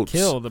like got quotes.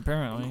 killed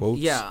apparently.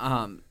 Quotes.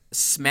 Yeah,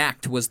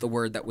 smacked was the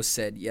word that was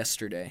said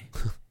yesterday.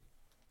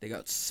 They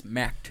got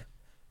smacked.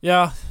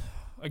 Yeah.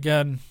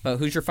 Again, But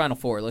who's your final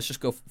 4? Let's just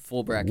go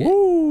full bracket.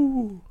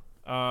 Woo!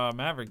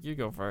 Maverick, you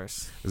go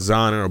first.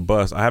 Zion or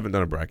bust. I haven't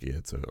done a bracket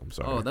yet, so I'm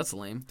sorry. Oh, that's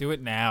lame. Do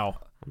it now.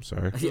 I'm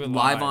sorry. Do it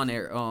Live live. on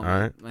air. Oh, All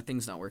right. my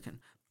thing's not working.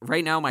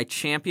 Right now, my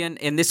champion,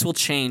 and this will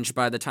change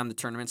by the time the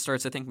tournament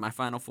starts, I think, my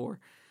Final Four,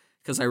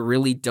 because I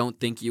really don't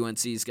think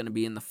UNC is going to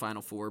be in the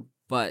Final Four,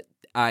 but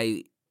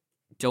I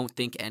don't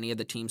think any of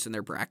the teams in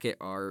their bracket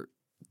are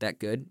that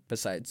good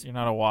besides. You're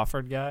not a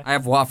Wofford guy? I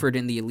have Wofford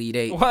in the Elite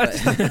Eight. What?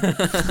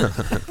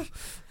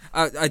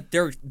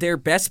 Their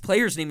best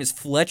player's name is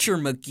Fletcher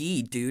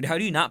McGee, dude. How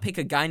do you not pick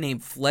a guy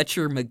named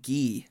Fletcher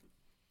McGee?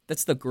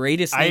 That's the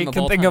greatest name I of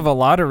can all think time. of a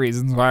lot of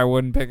reasons why I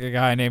wouldn't pick a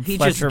guy named He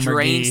Fletcher just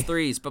drains McGee.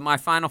 threes. But my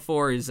Final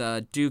Four is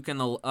Duke in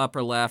the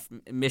upper left,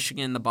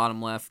 Michigan in the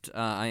bottom left.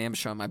 I am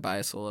showing my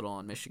bias a little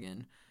on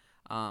Michigan.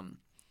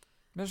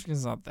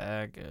 Michigan's not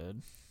that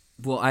good.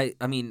 Well, I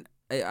mean,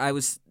 I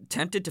was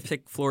tempted to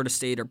pick Florida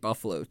State or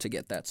Buffalo to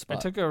get that I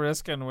spot. took a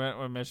risk and went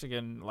with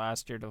Michigan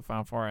last year to the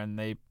Final Four, and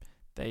they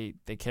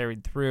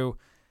carried through.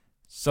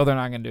 So they're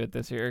not going to do it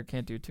this year.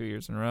 Can't do 2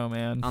 years in a row,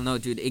 man. I don't know,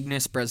 dude.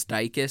 Ignas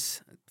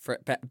Brazdeikis,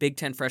 Big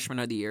Ten Freshman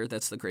of the Year.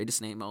 That's the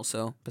greatest name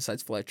also,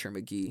 besides Fletcher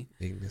McGee.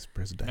 Ignis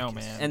Brazdeikis. No,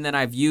 man. And then I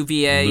have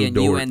UVA Lou and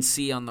Dort.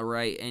 UNC on the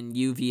right, and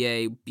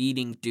UVA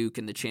beating Duke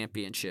in the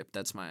championship.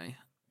 That's my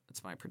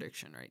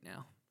prediction right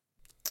now.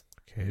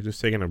 Okay, just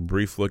taking a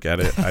brief look at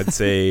it. I'd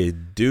say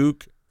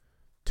Duke,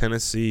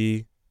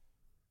 Tennessee,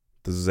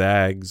 the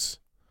Zags,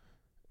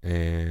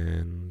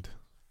 and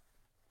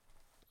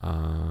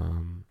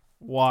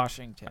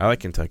Washington. I like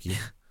Kentucky.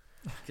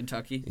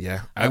 Kentucky.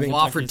 Yeah, I have think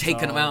Wofford Kentucky's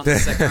taking them solid. out in the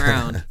second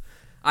round.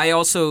 I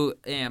also am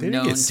They didn't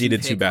known get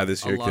seeded to too pick bad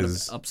this year a lot of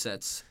 'cause-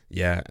 upsets.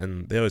 yeah,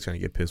 and they always kind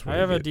of get pissed. When I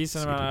they have a get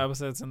decent amount seeded. of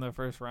upsets in the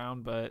first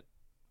round, but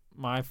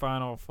my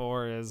Final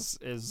Four is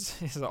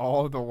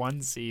all the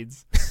one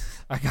seeds.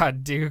 I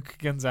got Duke,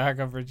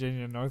 Gonzaga,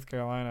 Virginia, North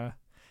Carolina.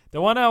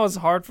 The one that was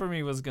hard for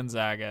me was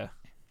Gonzaga.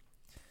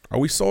 Are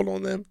we sold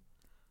on them?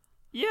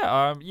 Yeah.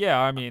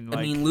 I mean, like,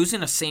 I mean,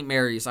 losing to St.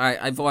 Mary's.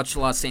 I've watched a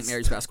lot of St.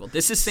 Mary's basketball.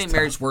 This is St.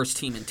 Mary's worst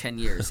team in 10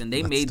 years, and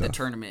they That's made the tough.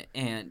 tournament.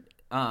 And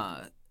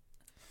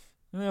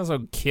they also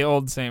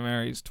killed St.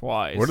 Mary's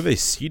twice. Where are they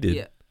seeded?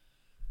 yeah,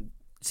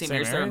 St.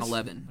 Mary's they're an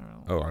 11.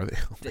 Oh, are they?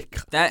 Oh my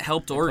god. That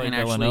helped Oregon played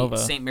actually. Villanova.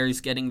 St.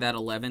 Mary's getting that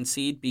 11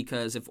 seed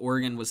because if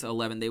Oregon was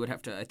 11, they would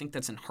have to. I think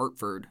that's in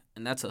Hartford,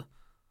 and that's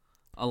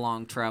a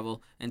long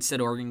travel. Instead,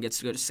 Oregon gets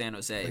to go to San They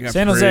Jose. got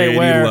San Jose, pretty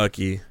where-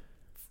 lucky.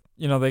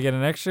 You know, they get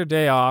an extra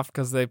day off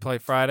because they play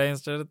Friday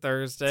instead of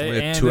Thursday, only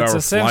a and 2-hour it's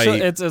essentially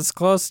flight. it's as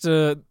close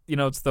to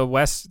it's the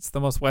west. It's the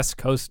most West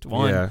Coast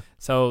one. Yeah,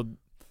 So,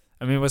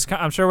 I mean,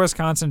 I'm sure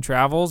Wisconsin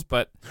travels,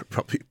 but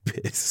probably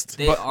pissed.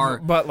 They are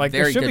but like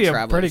there very should good be a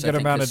travelers, pretty I good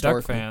think, amount of Duck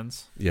historically.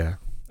 fans Yeah,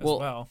 as Well,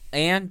 well.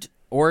 and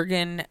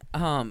Oregon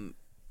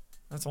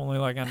That's only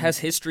like an has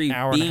history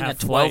hour and a being a half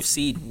 12 flight.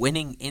 seed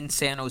winning in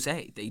San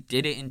Jose. They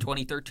did it in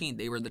 2013.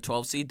 They were the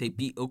 12 seed. They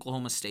beat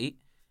Oklahoma State.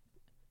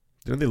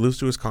 didn't they lose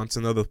to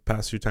Wisconsin though the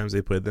past few times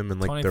they played them in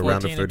like the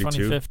round of 2014 and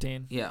 32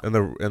 2015. Yeah.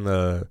 in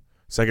the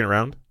second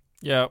round?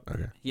 Yeah,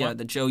 Okay, Yeah, What?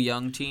 the Joe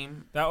Young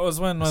team. that was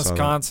when I saw that.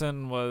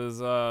 Wisconsin was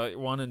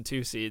 1 and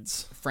 2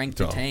 seeds. Frank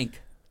the Oh. Tank.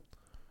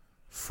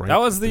 Frank That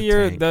was the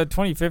year. Tank. The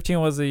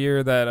 2015 was the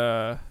year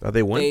that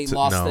They went. They to,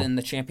 lost no. in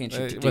the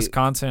championship to Duke.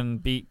 Wisconsin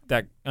beat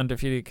that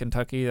undefeated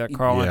Kentucky, that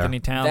Carl Yeah. Anthony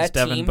Towns, That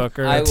Devin team,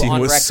 Booker. I That team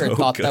on was record so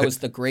thought that good. was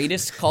the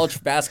greatest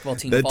college basketball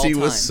team That of all team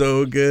time. was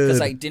so good.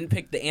 Because I didn't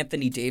pick the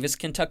Anthony Davis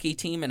Kentucky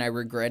team, and I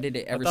regretted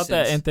it I ever thought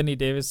since. that Anthony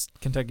Davis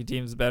Kentucky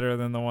team's better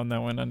than the one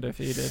that went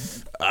undefeated.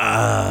 No,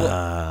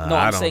 I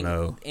I'm don't saying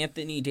know.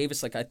 Anthony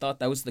Davis. Like I thought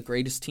that was the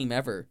greatest team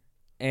ever,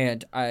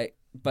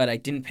 but I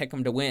didn't pick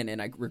him to win, and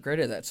I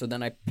regretted that. So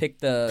then I picked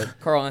the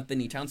Carl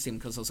Anthony Towns team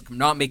because I was like, I'm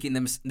not making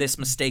this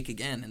mistake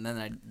again. And then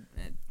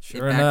it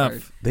Sure backfired.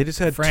 enough, They just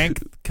had Frank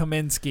two-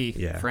 Kaminsky.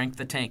 yeah. Frank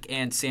the Tank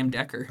and Sam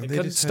Decker. They They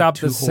couldn't just had stop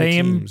two the whole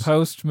same teams.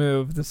 post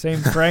move, the same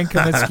Frank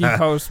Kaminsky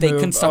post They move.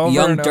 couldn't stop over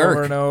Young and Dirk.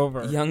 over and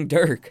over. Young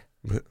Dirk.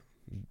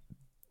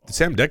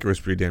 Sam Decker was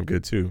pretty damn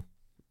good too.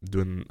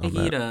 Doing on He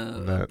that, hit on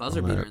a that- buzzer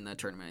on beater that- in that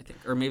tournament, I think,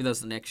 or maybe that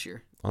was the next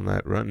year. on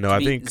that run. No, To I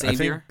beat think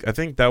Xavier? I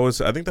think that was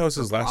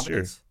his last year.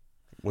 Providence?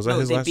 Was that No,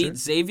 his they last beat year?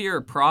 Xavier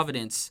or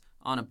Providence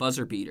on a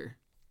buzzer beater.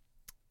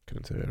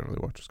 Couldn't say. I don't really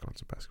watch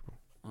Wisconsin basketball.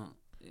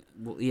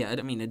 Well, yeah,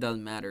 I mean, it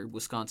doesn't matter.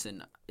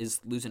 Wisconsin is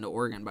losing to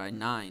Oregon by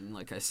 9,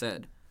 like I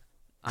said.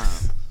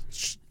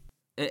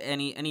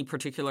 Any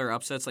particular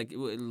upsets? Like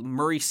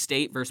Murray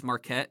State versus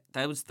Marquette,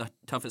 that was the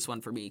toughest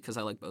one for me because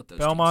I like both those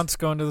Belmont's teams.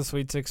 going to the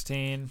Sweet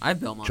 16. I have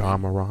Belmont.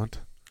 John Morant.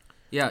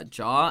 Yeah,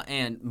 Jaw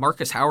and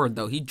Marcus Howard,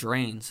 though, he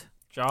drains.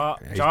 Jaw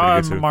Yeah, he's Jaw pretty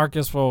and good, too.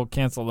 Marcus will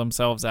cancel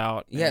themselves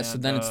out. Yeah, so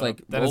and, then it's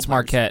like then it's Wolfers.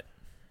 Marquette.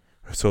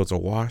 So it's a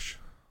wash.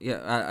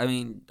 Yeah, I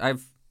mean, I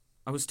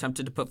was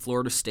tempted to put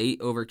Florida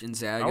State over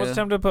Gonzaga. I was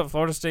tempted to put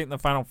Florida State in the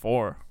Final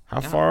Four. How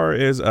Yeah. far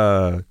is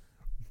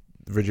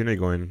Virginia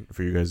going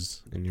for you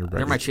guys in your bracket?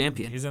 They're my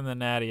champion. He's in the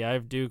Natty. I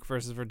have Duke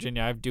versus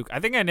Virginia. I have Duke. I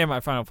think I named my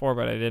Final Four,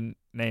 but I didn't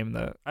name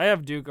the. I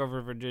have Duke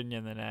over Virginia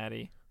in the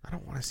Natty. I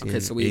don't want to see Okay,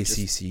 an so we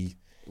ACC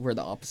We're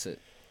the opposite,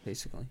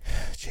 basically.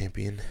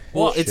 champion.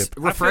 Well, Ship. it's I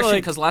feel refreshing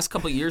like- because last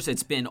couple of years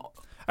it's been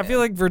I feel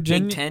like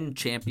Virginia. Big Ten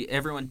champion.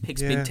 Everyone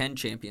picks Yeah. Big Ten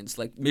champions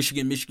like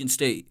Michigan, Michigan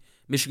State,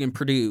 Michigan,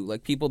 Purdue.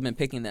 Like people have been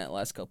picking that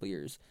last couple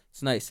years.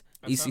 It's nice.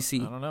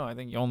 ACC. I don't know. I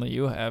think only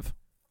you have.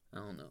 I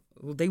don't know.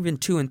 Well, they've been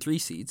 2 and 3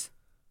 seeds.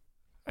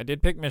 I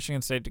did pick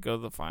Michigan State to go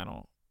to the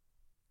final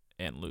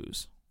and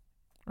lose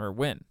or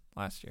win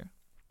last year.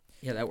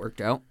 Yeah, that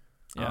worked out.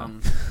 Yeah.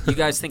 You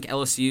guys think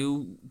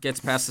LSU gets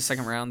past the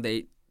second round?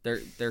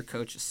 Their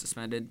coach is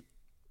suspended.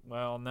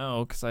 Well,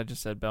 no, because I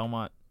just said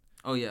Belmont.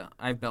 Oh yeah,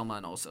 I have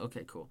Belmont also.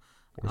 Okay, cool.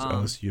 Where's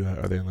LSU at?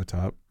 Are they on the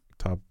top?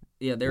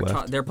 Yeah,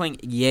 Left. they're playing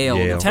Yale.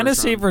 in the first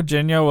Tennessee, round.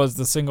 Virginia was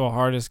the single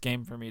hardest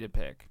game for me to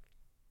pick.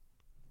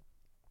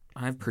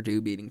 I have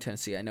Purdue beating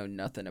Tennessee. I know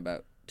nothing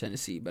about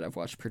Tennessee, but I've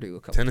watched Purdue a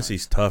couple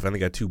Tennessee's tough, and they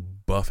got 2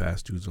 buff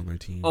ass dudes on their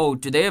team. Oh,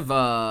 do they have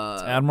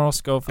It's Admiral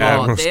Schofield.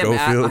 Admiral they have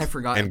Schofield I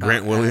forgot and about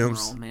Grant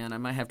Williams. Admiral, man, I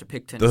might have to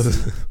pick Tennessee.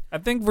 those I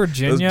think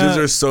Virginia. dudes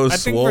are so I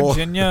think swole.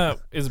 Virginia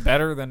is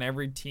better than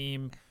every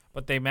team,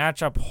 but they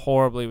match up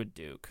horribly with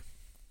Duke.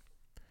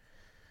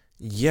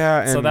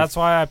 Yeah, and So that's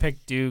why I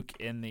picked Duke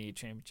in the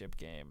championship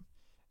game,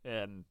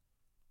 and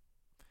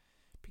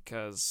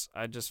because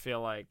I just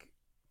feel like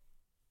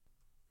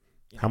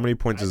how many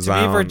points is to me,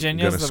 Zion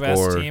Virginia's gonna the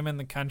best score? team in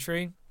the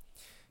country.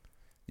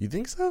 You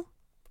think so?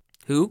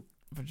 Who?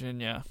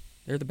 Virginia,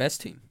 They're the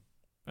best team.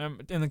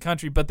 in the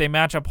country, but they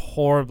match up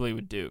horribly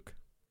with Duke.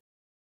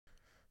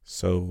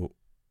 So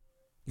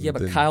Yeah,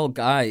 but then- Kyle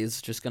Guy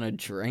is just gonna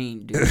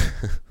drain, dude.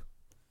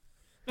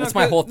 That's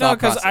No, my whole thought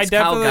 'cause process. I Kyle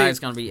definitely- Guy is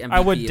gonna be MVP. I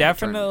would of the tournament.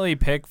 definitely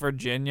pick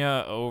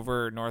Virginia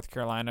over North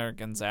Carolina or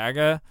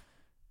Gonzaga.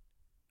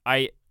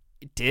 I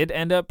did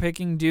end up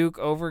picking Duke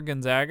over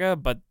Gonzaga,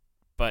 but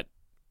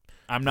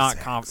I'm not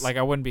Zags.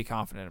 I wouldn't be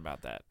confident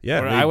about that. Yeah,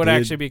 Or they I would did-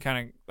 actually be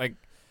kind of like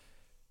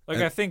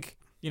I think,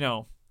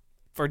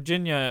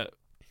 Virginia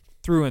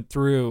through and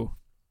through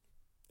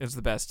is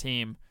the best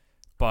team,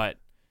 but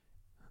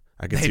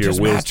I can they see your just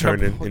wheels match up.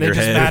 turning in They your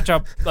just head. match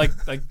up like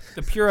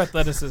the pure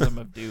athleticism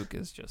of Duke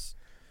is just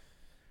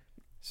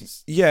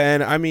Yeah,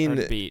 and I hard mean,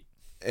 to beat.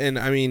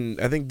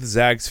 I think the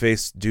Zags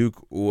faced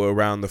Duke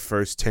around the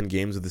first 10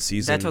 games of the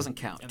season. That doesn't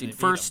count, And they dude.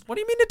 beat 'em. First What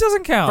do you mean it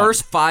doesn't count?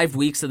 5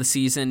 weeks of the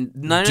season,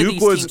 none of Duke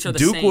these was teams are the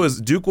Duke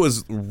same. Duke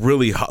was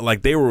really hot.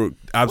 Like they were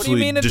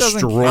absolutely mean it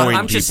doesn't count? destroying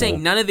I'm just people.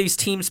 saying none of these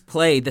teams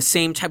play the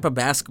same type of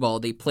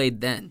basketball they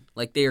played then.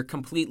 Like they are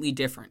completely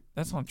different.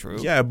 That's not true.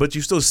 Yeah, but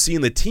you've still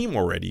seen the team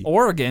already.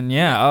 Oregon,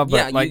 yeah, but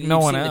Yeah, like you've no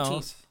one seen the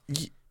else.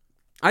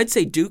 I'd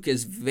say Duke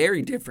is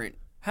very different.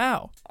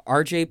 How?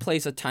 RJ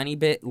plays a tiny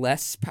bit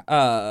less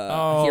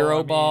I hero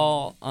mean,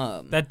 ball.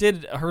 That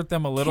did hurt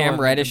them a little. in Cam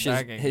the Reddish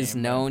Gonzaga is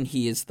game, known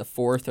he is the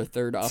 4th or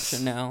 3rd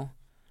option now.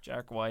 but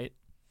Jack White.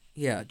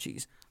 Yeah,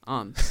 jeez.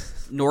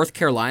 North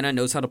Carolina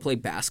knows how to play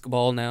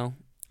basketball now.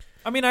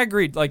 I mean, I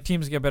agreed. Like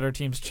teams get better,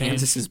 teams change.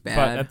 Kansas is But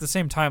bad. at the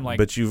same time, like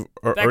but you've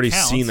already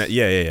counts. seen that.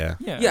 Yeah.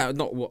 Yeah,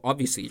 no, well,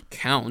 obviously it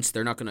counts.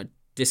 They're not going to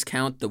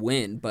discount the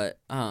win, but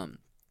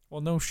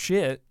well, no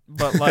shit.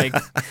 But like,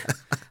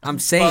 I'm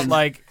saying,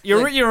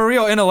 you're a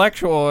real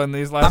intellectual in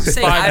these last I'm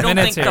saying 5 I don't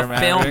minutes think here, the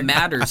film Maverick.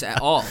 matters at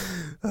all.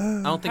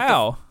 I don't think.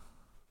 How?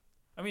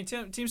 I mean,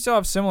 teams still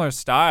have similar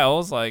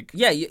styles. Like,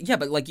 Yeah,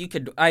 but like you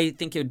could. I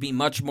think it would be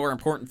much more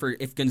important for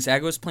if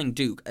Gonzaga was playing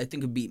Duke. I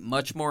think it would be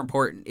much more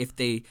important if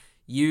they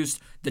used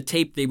the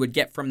tape they would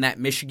get from that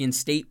Michigan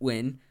State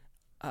win,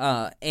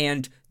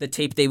 and the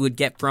tape they would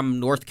get from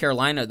North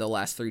Carolina the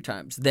last 3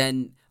 times.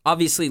 Then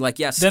obviously, like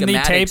yes, then the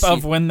schematics, tape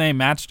of when they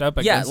matched up.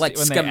 yeah, Against, like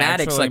when they schematics,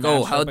 actually like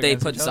matched how'd up they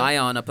against put each other.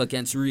 Zion up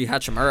against Rui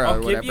Hachimura I'll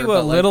or whatever. give you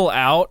but, a like, little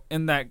out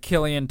in that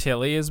Killian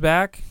Tilly is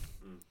back,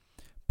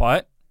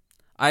 but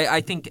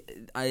I think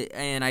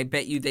I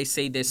bet you they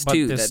say this but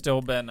too there's that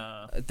still been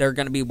they're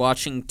going to be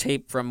watching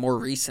tape from more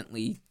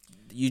recently.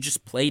 You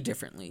just play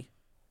differently.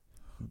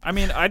 I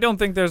mean, I don't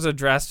think there's a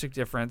drastic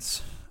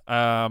difference.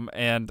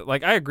 And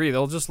like I agree,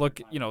 they'll just look.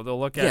 They'll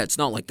look at. Yeah, it's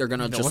not like they're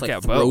gonna they'll just look like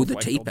at throw both, the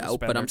like, tape they'll just out.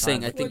 spend But their I'm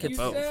saying time I think looking it's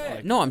at both.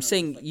 Like, no. I'm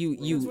saying you.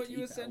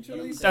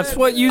 that's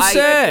what you I-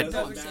 said.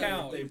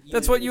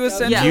 That's what you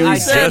essentially Yeah, You I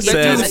just said it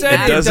said doesn't it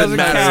matter. doesn't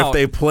matter if count.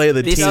 they play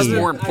the This is team.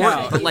 more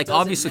important. But like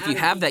obviously, if you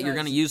have that, you're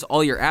gonna use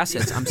all your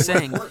assets. I'm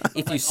saying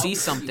if you see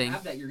something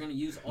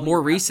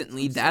more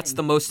recently, that's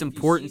the most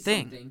important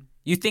thing.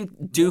 You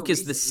think Duke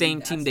is the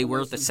same team they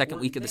were the second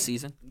week of the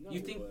season?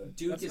 You think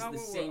Duke is the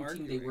same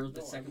team they were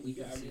the second week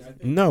of the season?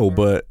 No,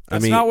 but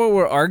That's not what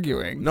we're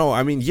arguing. No,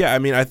 I mean, yeah, I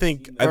mean, I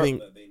think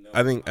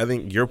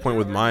your point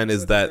with mine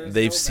is that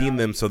they've seen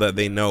them so that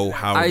they know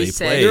how I they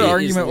said play. Your it is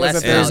argument was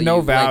less that there's no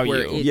like,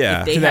 where value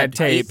Yeah. if they to that had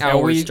tape, 8 and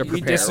hours we to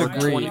prepare,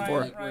 disagree.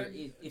 24.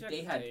 If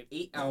they had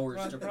 8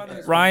 hours to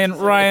prepare, Ryan,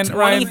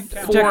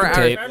 24 check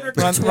the tape. hours.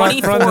 Run the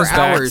 24 stats.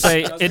 hours.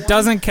 Say it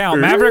doesn't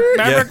count.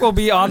 Maverick will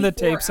be on the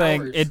tape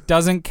saying it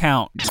doesn't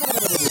count. Games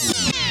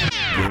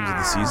of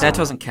the season. That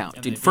doesn't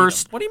count, dude.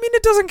 First What do you mean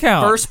it doesn't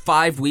count?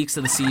 5 weeks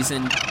of the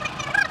season.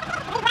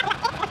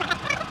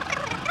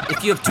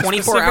 If you have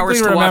 24 specifically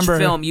hours to watch remember-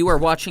 film, you are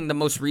watching the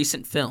most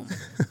recent film.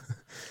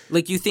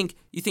 Like you think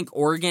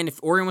Oregon, if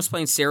Oregon was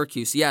playing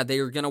Syracuse, yeah,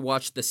 they were gonna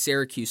watch the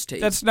Syracuse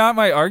tape. That's not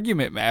my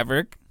argument,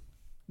 Maverick.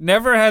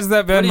 Never has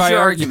that been what is my your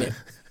argument.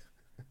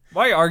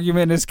 My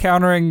argument is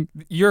countering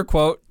your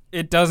quote.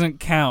 It doesn't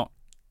count.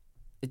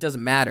 It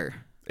doesn't matter.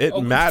 It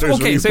matters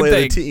okay, when you same play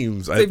thing. the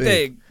teams. I Same think.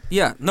 thing.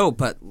 Yeah, no,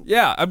 but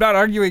Yeah, I'm not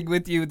arguing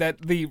with you that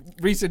the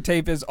recent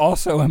tape is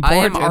also I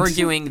important. am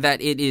arguing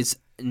that it is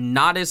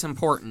not as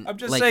important. I'm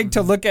just Like, saying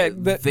to look at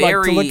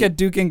to look at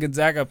Duke and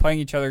Gonzaga playing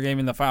each other game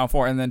in the Final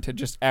Four, and then to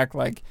just act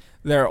like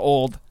they're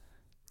old.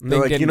 They're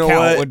like, didn't you know count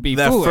what? would be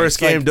that foolish. first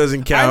game Like,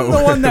 doesn't count. I'm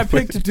the one that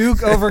picked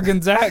Duke over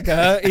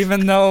Gonzaga,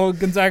 even though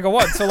Gonzaga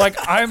won. So like,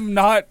 I'm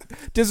not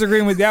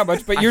disagreeing with you that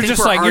much, but I you're think just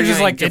we're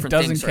like it different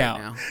doesn't things right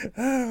count.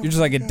 now. You're just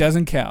like it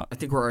doesn't count. I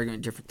think we're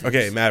arguing different things.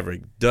 Okay,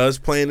 Maverick, does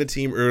playing a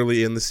team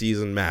early in the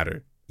season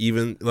matter?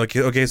 Even like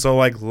okay, so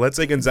like let's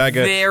say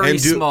Gonzaga Very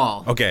and Duke.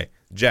 small. Okay,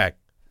 Jack.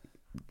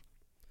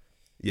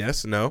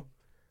 Yes, no.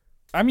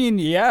 I mean,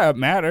 yeah, it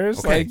matters.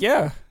 Okay. Like,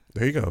 yeah,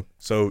 There you go.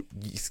 So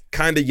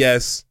kind of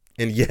yes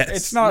and yes.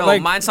 it's not No,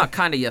 like mine's not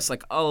kind of yes,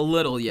 like a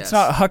little yes. it's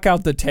not huck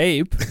out the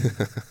tape,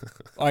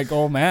 like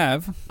old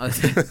Mav.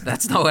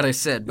 That's not what I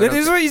said. But That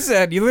is what you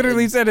said. You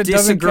literally said it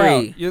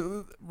Disagree.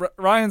 doesn't count.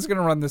 Ryan's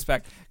gonna run this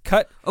back.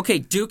 Okay,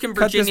 Duke and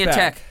Cut this Virginia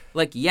back. Tech.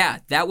 Like, yeah,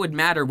 that would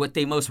matter what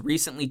they most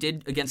recently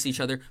did against each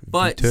other.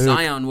 But Tech.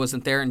 Zion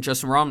wasn't there and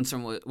Justin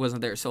Robinson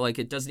wasn't there. So, like,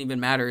 it doesn't even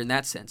matter in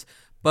that sense.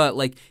 But,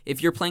 like,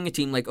 if you're playing a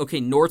team like, okay,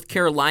 North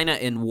Carolina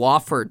and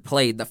Wofford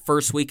played the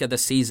first week of the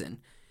season.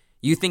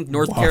 You think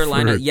North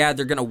Carolina, yeah,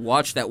 they're going to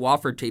watch that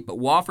Wofford tape. But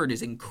Wofford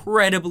is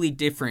incredibly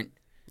different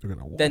They're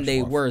gonna watch than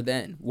they were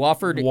then.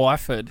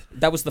 Wofford.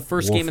 That was the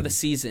first game of the Wofford.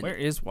 season. Where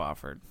is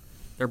Wofford?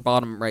 They're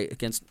bottom right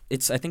against,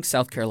 I think,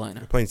 South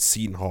Carolina. playing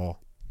Seton Hall.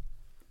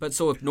 But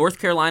so if North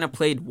Carolina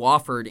played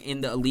Wofford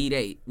in the Elite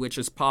Eight, which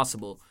is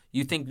possible,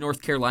 you think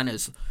North Carolina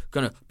is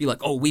going to be like,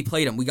 oh, we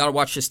played them. We got to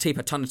watch this tape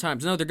a ton of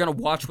times. No, they're going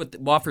to watch what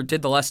Wofford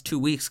did the last 2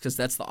 weeks because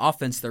that's the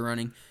offense they're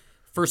running.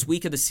 First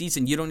week of the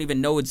season, you don't even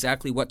know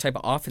exactly what type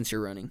of offense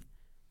you're running.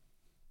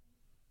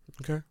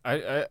 Okay.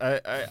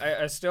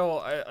 I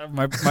still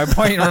my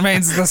point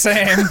remains the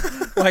same.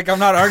 Like, I'm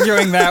not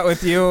arguing that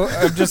with you.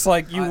 I'm just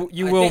like you I will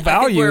think we're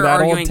value that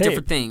arguing old tape.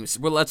 different things.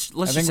 Well, let's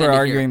I just think end we're it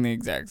arguing here. the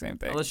exact same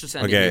thing. Let's just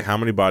end it Okay. here. How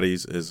many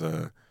bodies is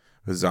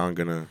Zion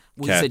gonna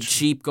We catch? said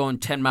Jeep going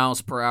 10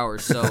 miles per hour,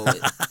 so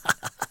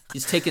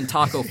he's taking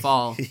Taco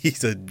Fall.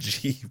 He's a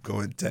Jeep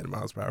going 10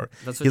 miles per hour.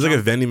 That's what He's like a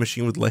John- vending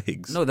machine with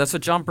legs. No, that's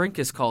what John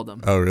Brinkus called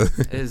him. Oh, really?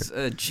 Is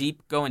a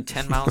Jeep going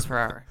 10 miles per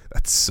hour.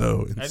 That's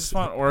so insane. I just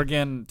want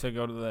Oregon to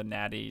go to the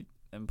Natty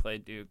and play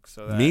Duke,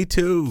 so that Me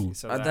too.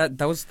 so That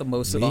was the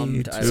most Me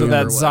bummed too. I so ever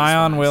that was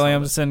Zion when I saw it.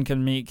 Williamson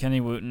can meet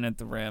Kenny Wooten at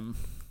the rim.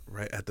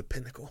 Right at the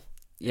pinnacle.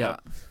 Yeah,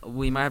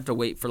 we might have to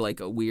wait for like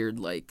a weird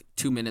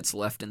 2 minutes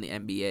left in the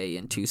NBA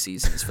in 2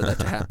 seasons for that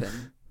to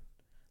happen.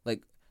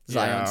 Like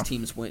Zion's Yeah.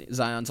 teams win.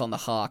 Zion's on the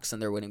Hawks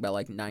and they're winning by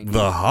 90. The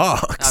I'm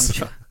Hawks.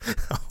 jo-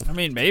 I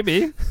mean,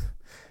 maybe.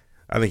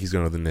 I think he's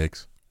going to the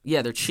Knicks.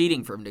 yeah, they're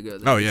cheating for him to go. To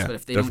the Oh, Knicks, yeah, but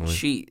if they definitely. don't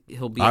cheat,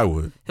 he'll be. I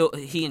would.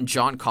 He and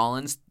John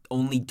Collins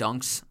only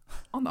dunks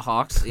on the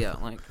Hawks. Yeah,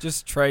 like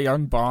Just Trey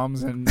Young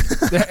bombs and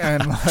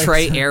and like,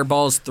 Trey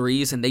airballs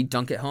threes and they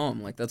dunk it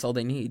home. Like that's all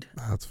they need.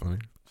 Oh, that's funny.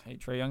 Hey,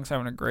 Trey Young's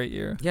having a great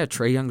year. Yeah,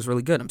 Trey Young's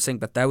really good. I'm saying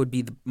that would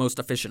be the most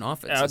efficient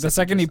offense. Yeah, is the if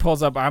second he just-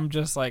 pulls up, I'm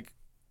just like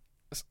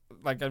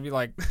I'd be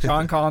like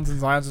John Collins and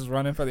Zion's just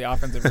running for the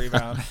offensive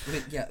rebound.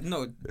 Yeah,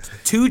 no,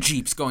 2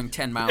 Jeeps going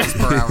 10 miles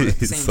per hour at the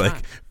It's same like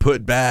time.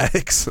 put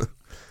bags.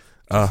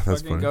 Oh,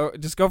 that's Fucking funny.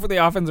 just go for the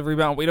offensive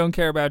rebound. We don't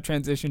care about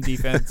transition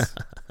defense.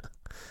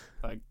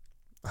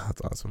 Oh,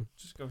 that's awesome.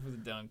 Just go for the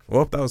dunk.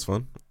 Well, that was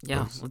fun.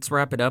 Yeah, let's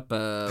wrap it up.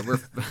 We're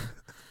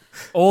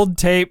Old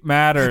tape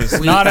matters.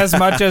 We- Not as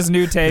much as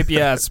new tape,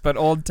 yes, but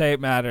old tape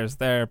matters.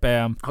 There,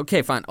 bam.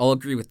 okay, fine. I'll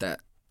agree with that.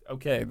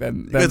 Okay,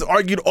 then You guys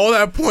argued all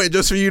that point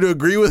just for you to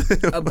agree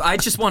with him. I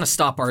just want to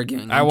stop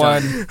arguing. I I'm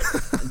won. done.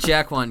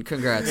 Jack won.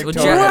 Congrats. Well,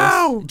 Victorious.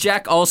 Wow.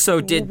 Jack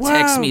also did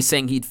text Wow. me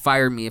saying he'd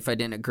fire me if I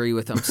didn't agree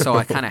with him, so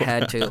I kind of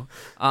had to.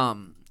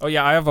 Oh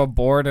yeah, I have a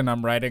board and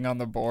I'm writing on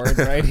the board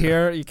right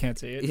here. You can't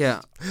see it. Yeah.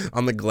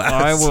 On the glass.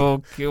 I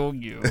will kill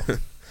you.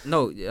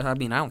 No, I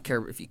mean I don't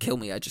care if you kill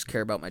me. I just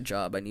care about my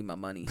job. I need my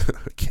money.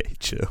 Okay,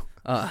 chill.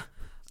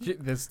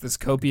 This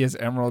copious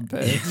emerald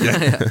pay.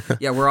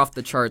 Yeah, we're off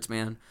the charts,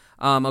 man.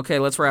 Okay,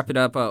 let's wrap it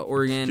up.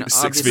 Oregon, Six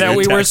obviously, feet. that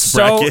we were Tax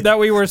so bracket. that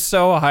we were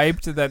so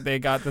hyped that they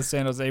got the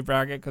San Jose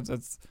bracket because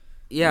it's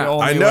the yeah,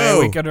 only I way know.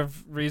 we could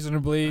have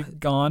reasonably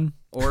gone.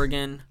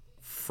 Oregon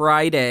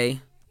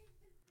Friday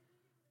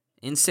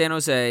in San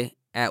Jose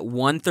at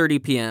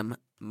 1:30 p.m.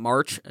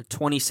 March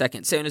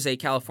 22nd, San Jose,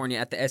 California,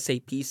 at the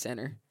SAP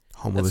Center.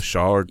 Home of the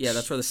Sharks. Yeah,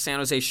 that's where the San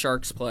Jose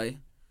Sharks play.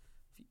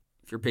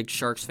 If you're big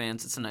Sharks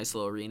fans, it's a nice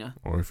little arena.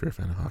 Or if you're a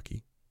fan of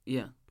hockey.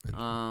 Yeah.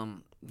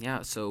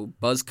 Yeah, so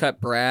Buzzcut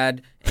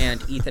Brad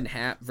and Ethan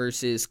Happ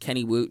versus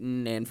Kenny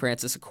Wooten and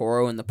Francis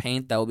Okoro in the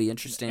paint. That will be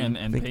interesting. And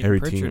I think Peyton every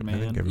Pritchard, team. man. I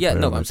think every yeah,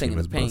 player no, on I'm their saying team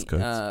in the has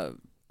paint. Buzzcuts.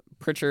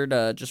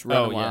 Pritchard just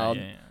running wild.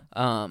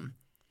 yeah.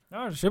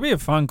 No, it should be a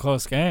fun,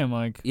 close game.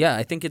 Like, Yeah,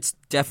 I think it's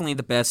definitely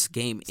the best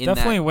game it's in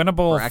definitely that.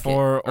 winnable bracket,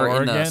 for or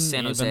in the Oregon,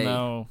 San Jose. even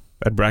though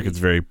That bracket's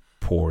very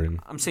poor. And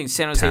I'm saying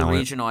San Jose Talent.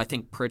 Regional. I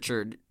think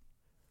Pritchard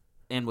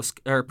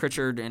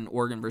Pritchard and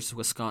Oregon versus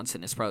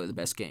Wisconsin is probably the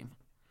best game.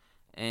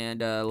 And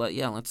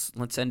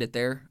let's end it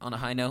there on a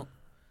high note.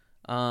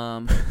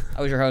 I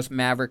was your host,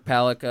 Maverick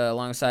Palick.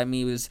 Alongside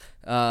me was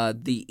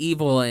the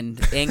evil and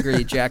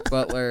angry Jack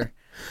Butler.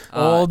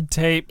 Old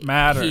tape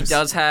matters. He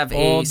does have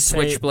Old a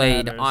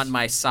switchblade tape matters. on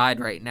my side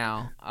right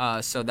now,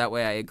 so that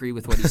way I agree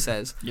with what he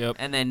says. Yep.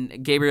 And then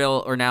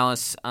Gabriel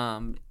Ornelas,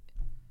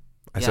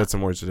 I said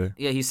some words today.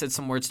 yeah, he said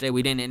some words today.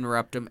 We didn't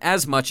interrupt him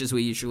as much as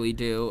we usually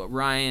do.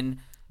 Ryan,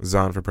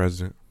 Zahn for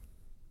president.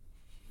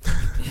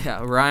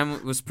 yeah,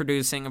 Ryan was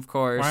producing, of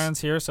course.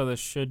 Ryan's here, so this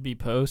should be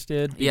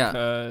posted. Yeah,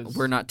 Because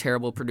we're not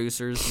terrible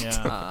producers.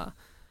 Yeah.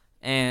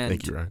 And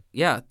Thank you, Ryan.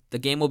 yeah, the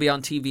game will be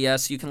on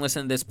TVS. You can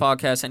listen to this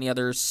podcast, any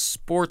other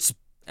sports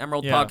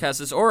Emerald Yeah.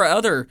 podcasts, or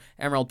other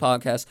Emerald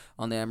podcasts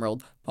on the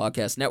Emerald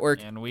Podcast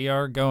Network. And we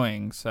are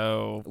going,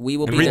 so We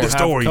will And be read there. the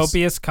we'll have stories.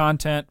 copious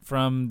content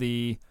from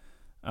the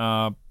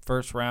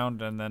first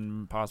round and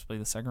then possibly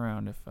the second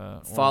round if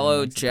Follow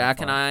Oregon makes it Jack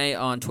that and far. I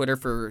on Twitter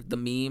for the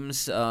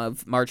memes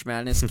of March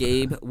Madness.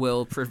 Gabe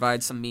will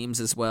provide some memes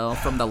as well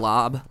from the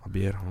lob. I'll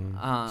be at home,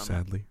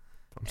 sadly.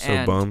 I'm so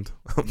and- bummed.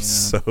 I'm Yeah.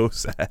 so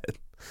sad.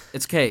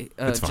 It's okay.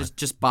 It's fine.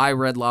 Just buy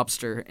Red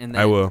Lobster and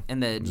then I will.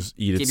 and then Just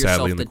eat it give sadly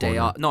yourself in the the day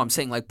corner. off. No, I'm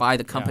saying like buy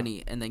the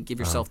company and then give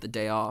yourself the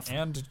day off.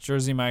 And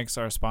Jersey Mike's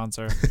our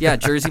sponsor. Yeah,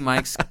 Jersey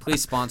Mike's,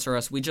 please sponsor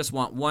us. We just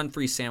want one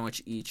free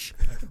sandwich each.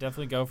 I could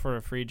definitely go for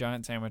a free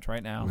giant sandwich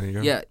right now. There you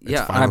go. Yeah, It's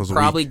yeah. I'm finals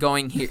probably week.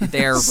 going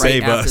there right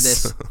Save after us.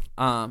 this.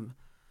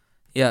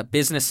 Yeah,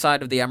 business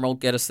side of the Emerald,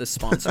 get us this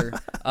sponsor.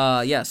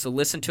 Yeah, so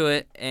listen to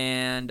it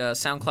and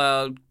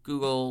SoundCloud,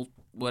 Google,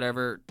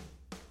 whatever.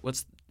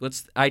 What's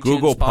iTunes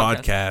Google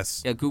podcast?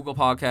 Podcasts. Yeah, Google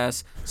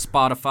Podcasts,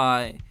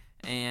 Spotify,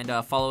 and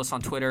follow us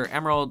on Twitter.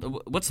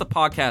 Emerald, what's the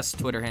podcast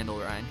Twitter handle,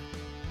 Ryan?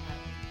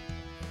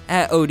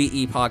 At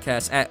ODE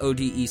Podcast, at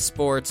ODE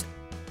Sports.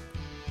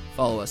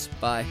 Follow us.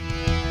 Bye.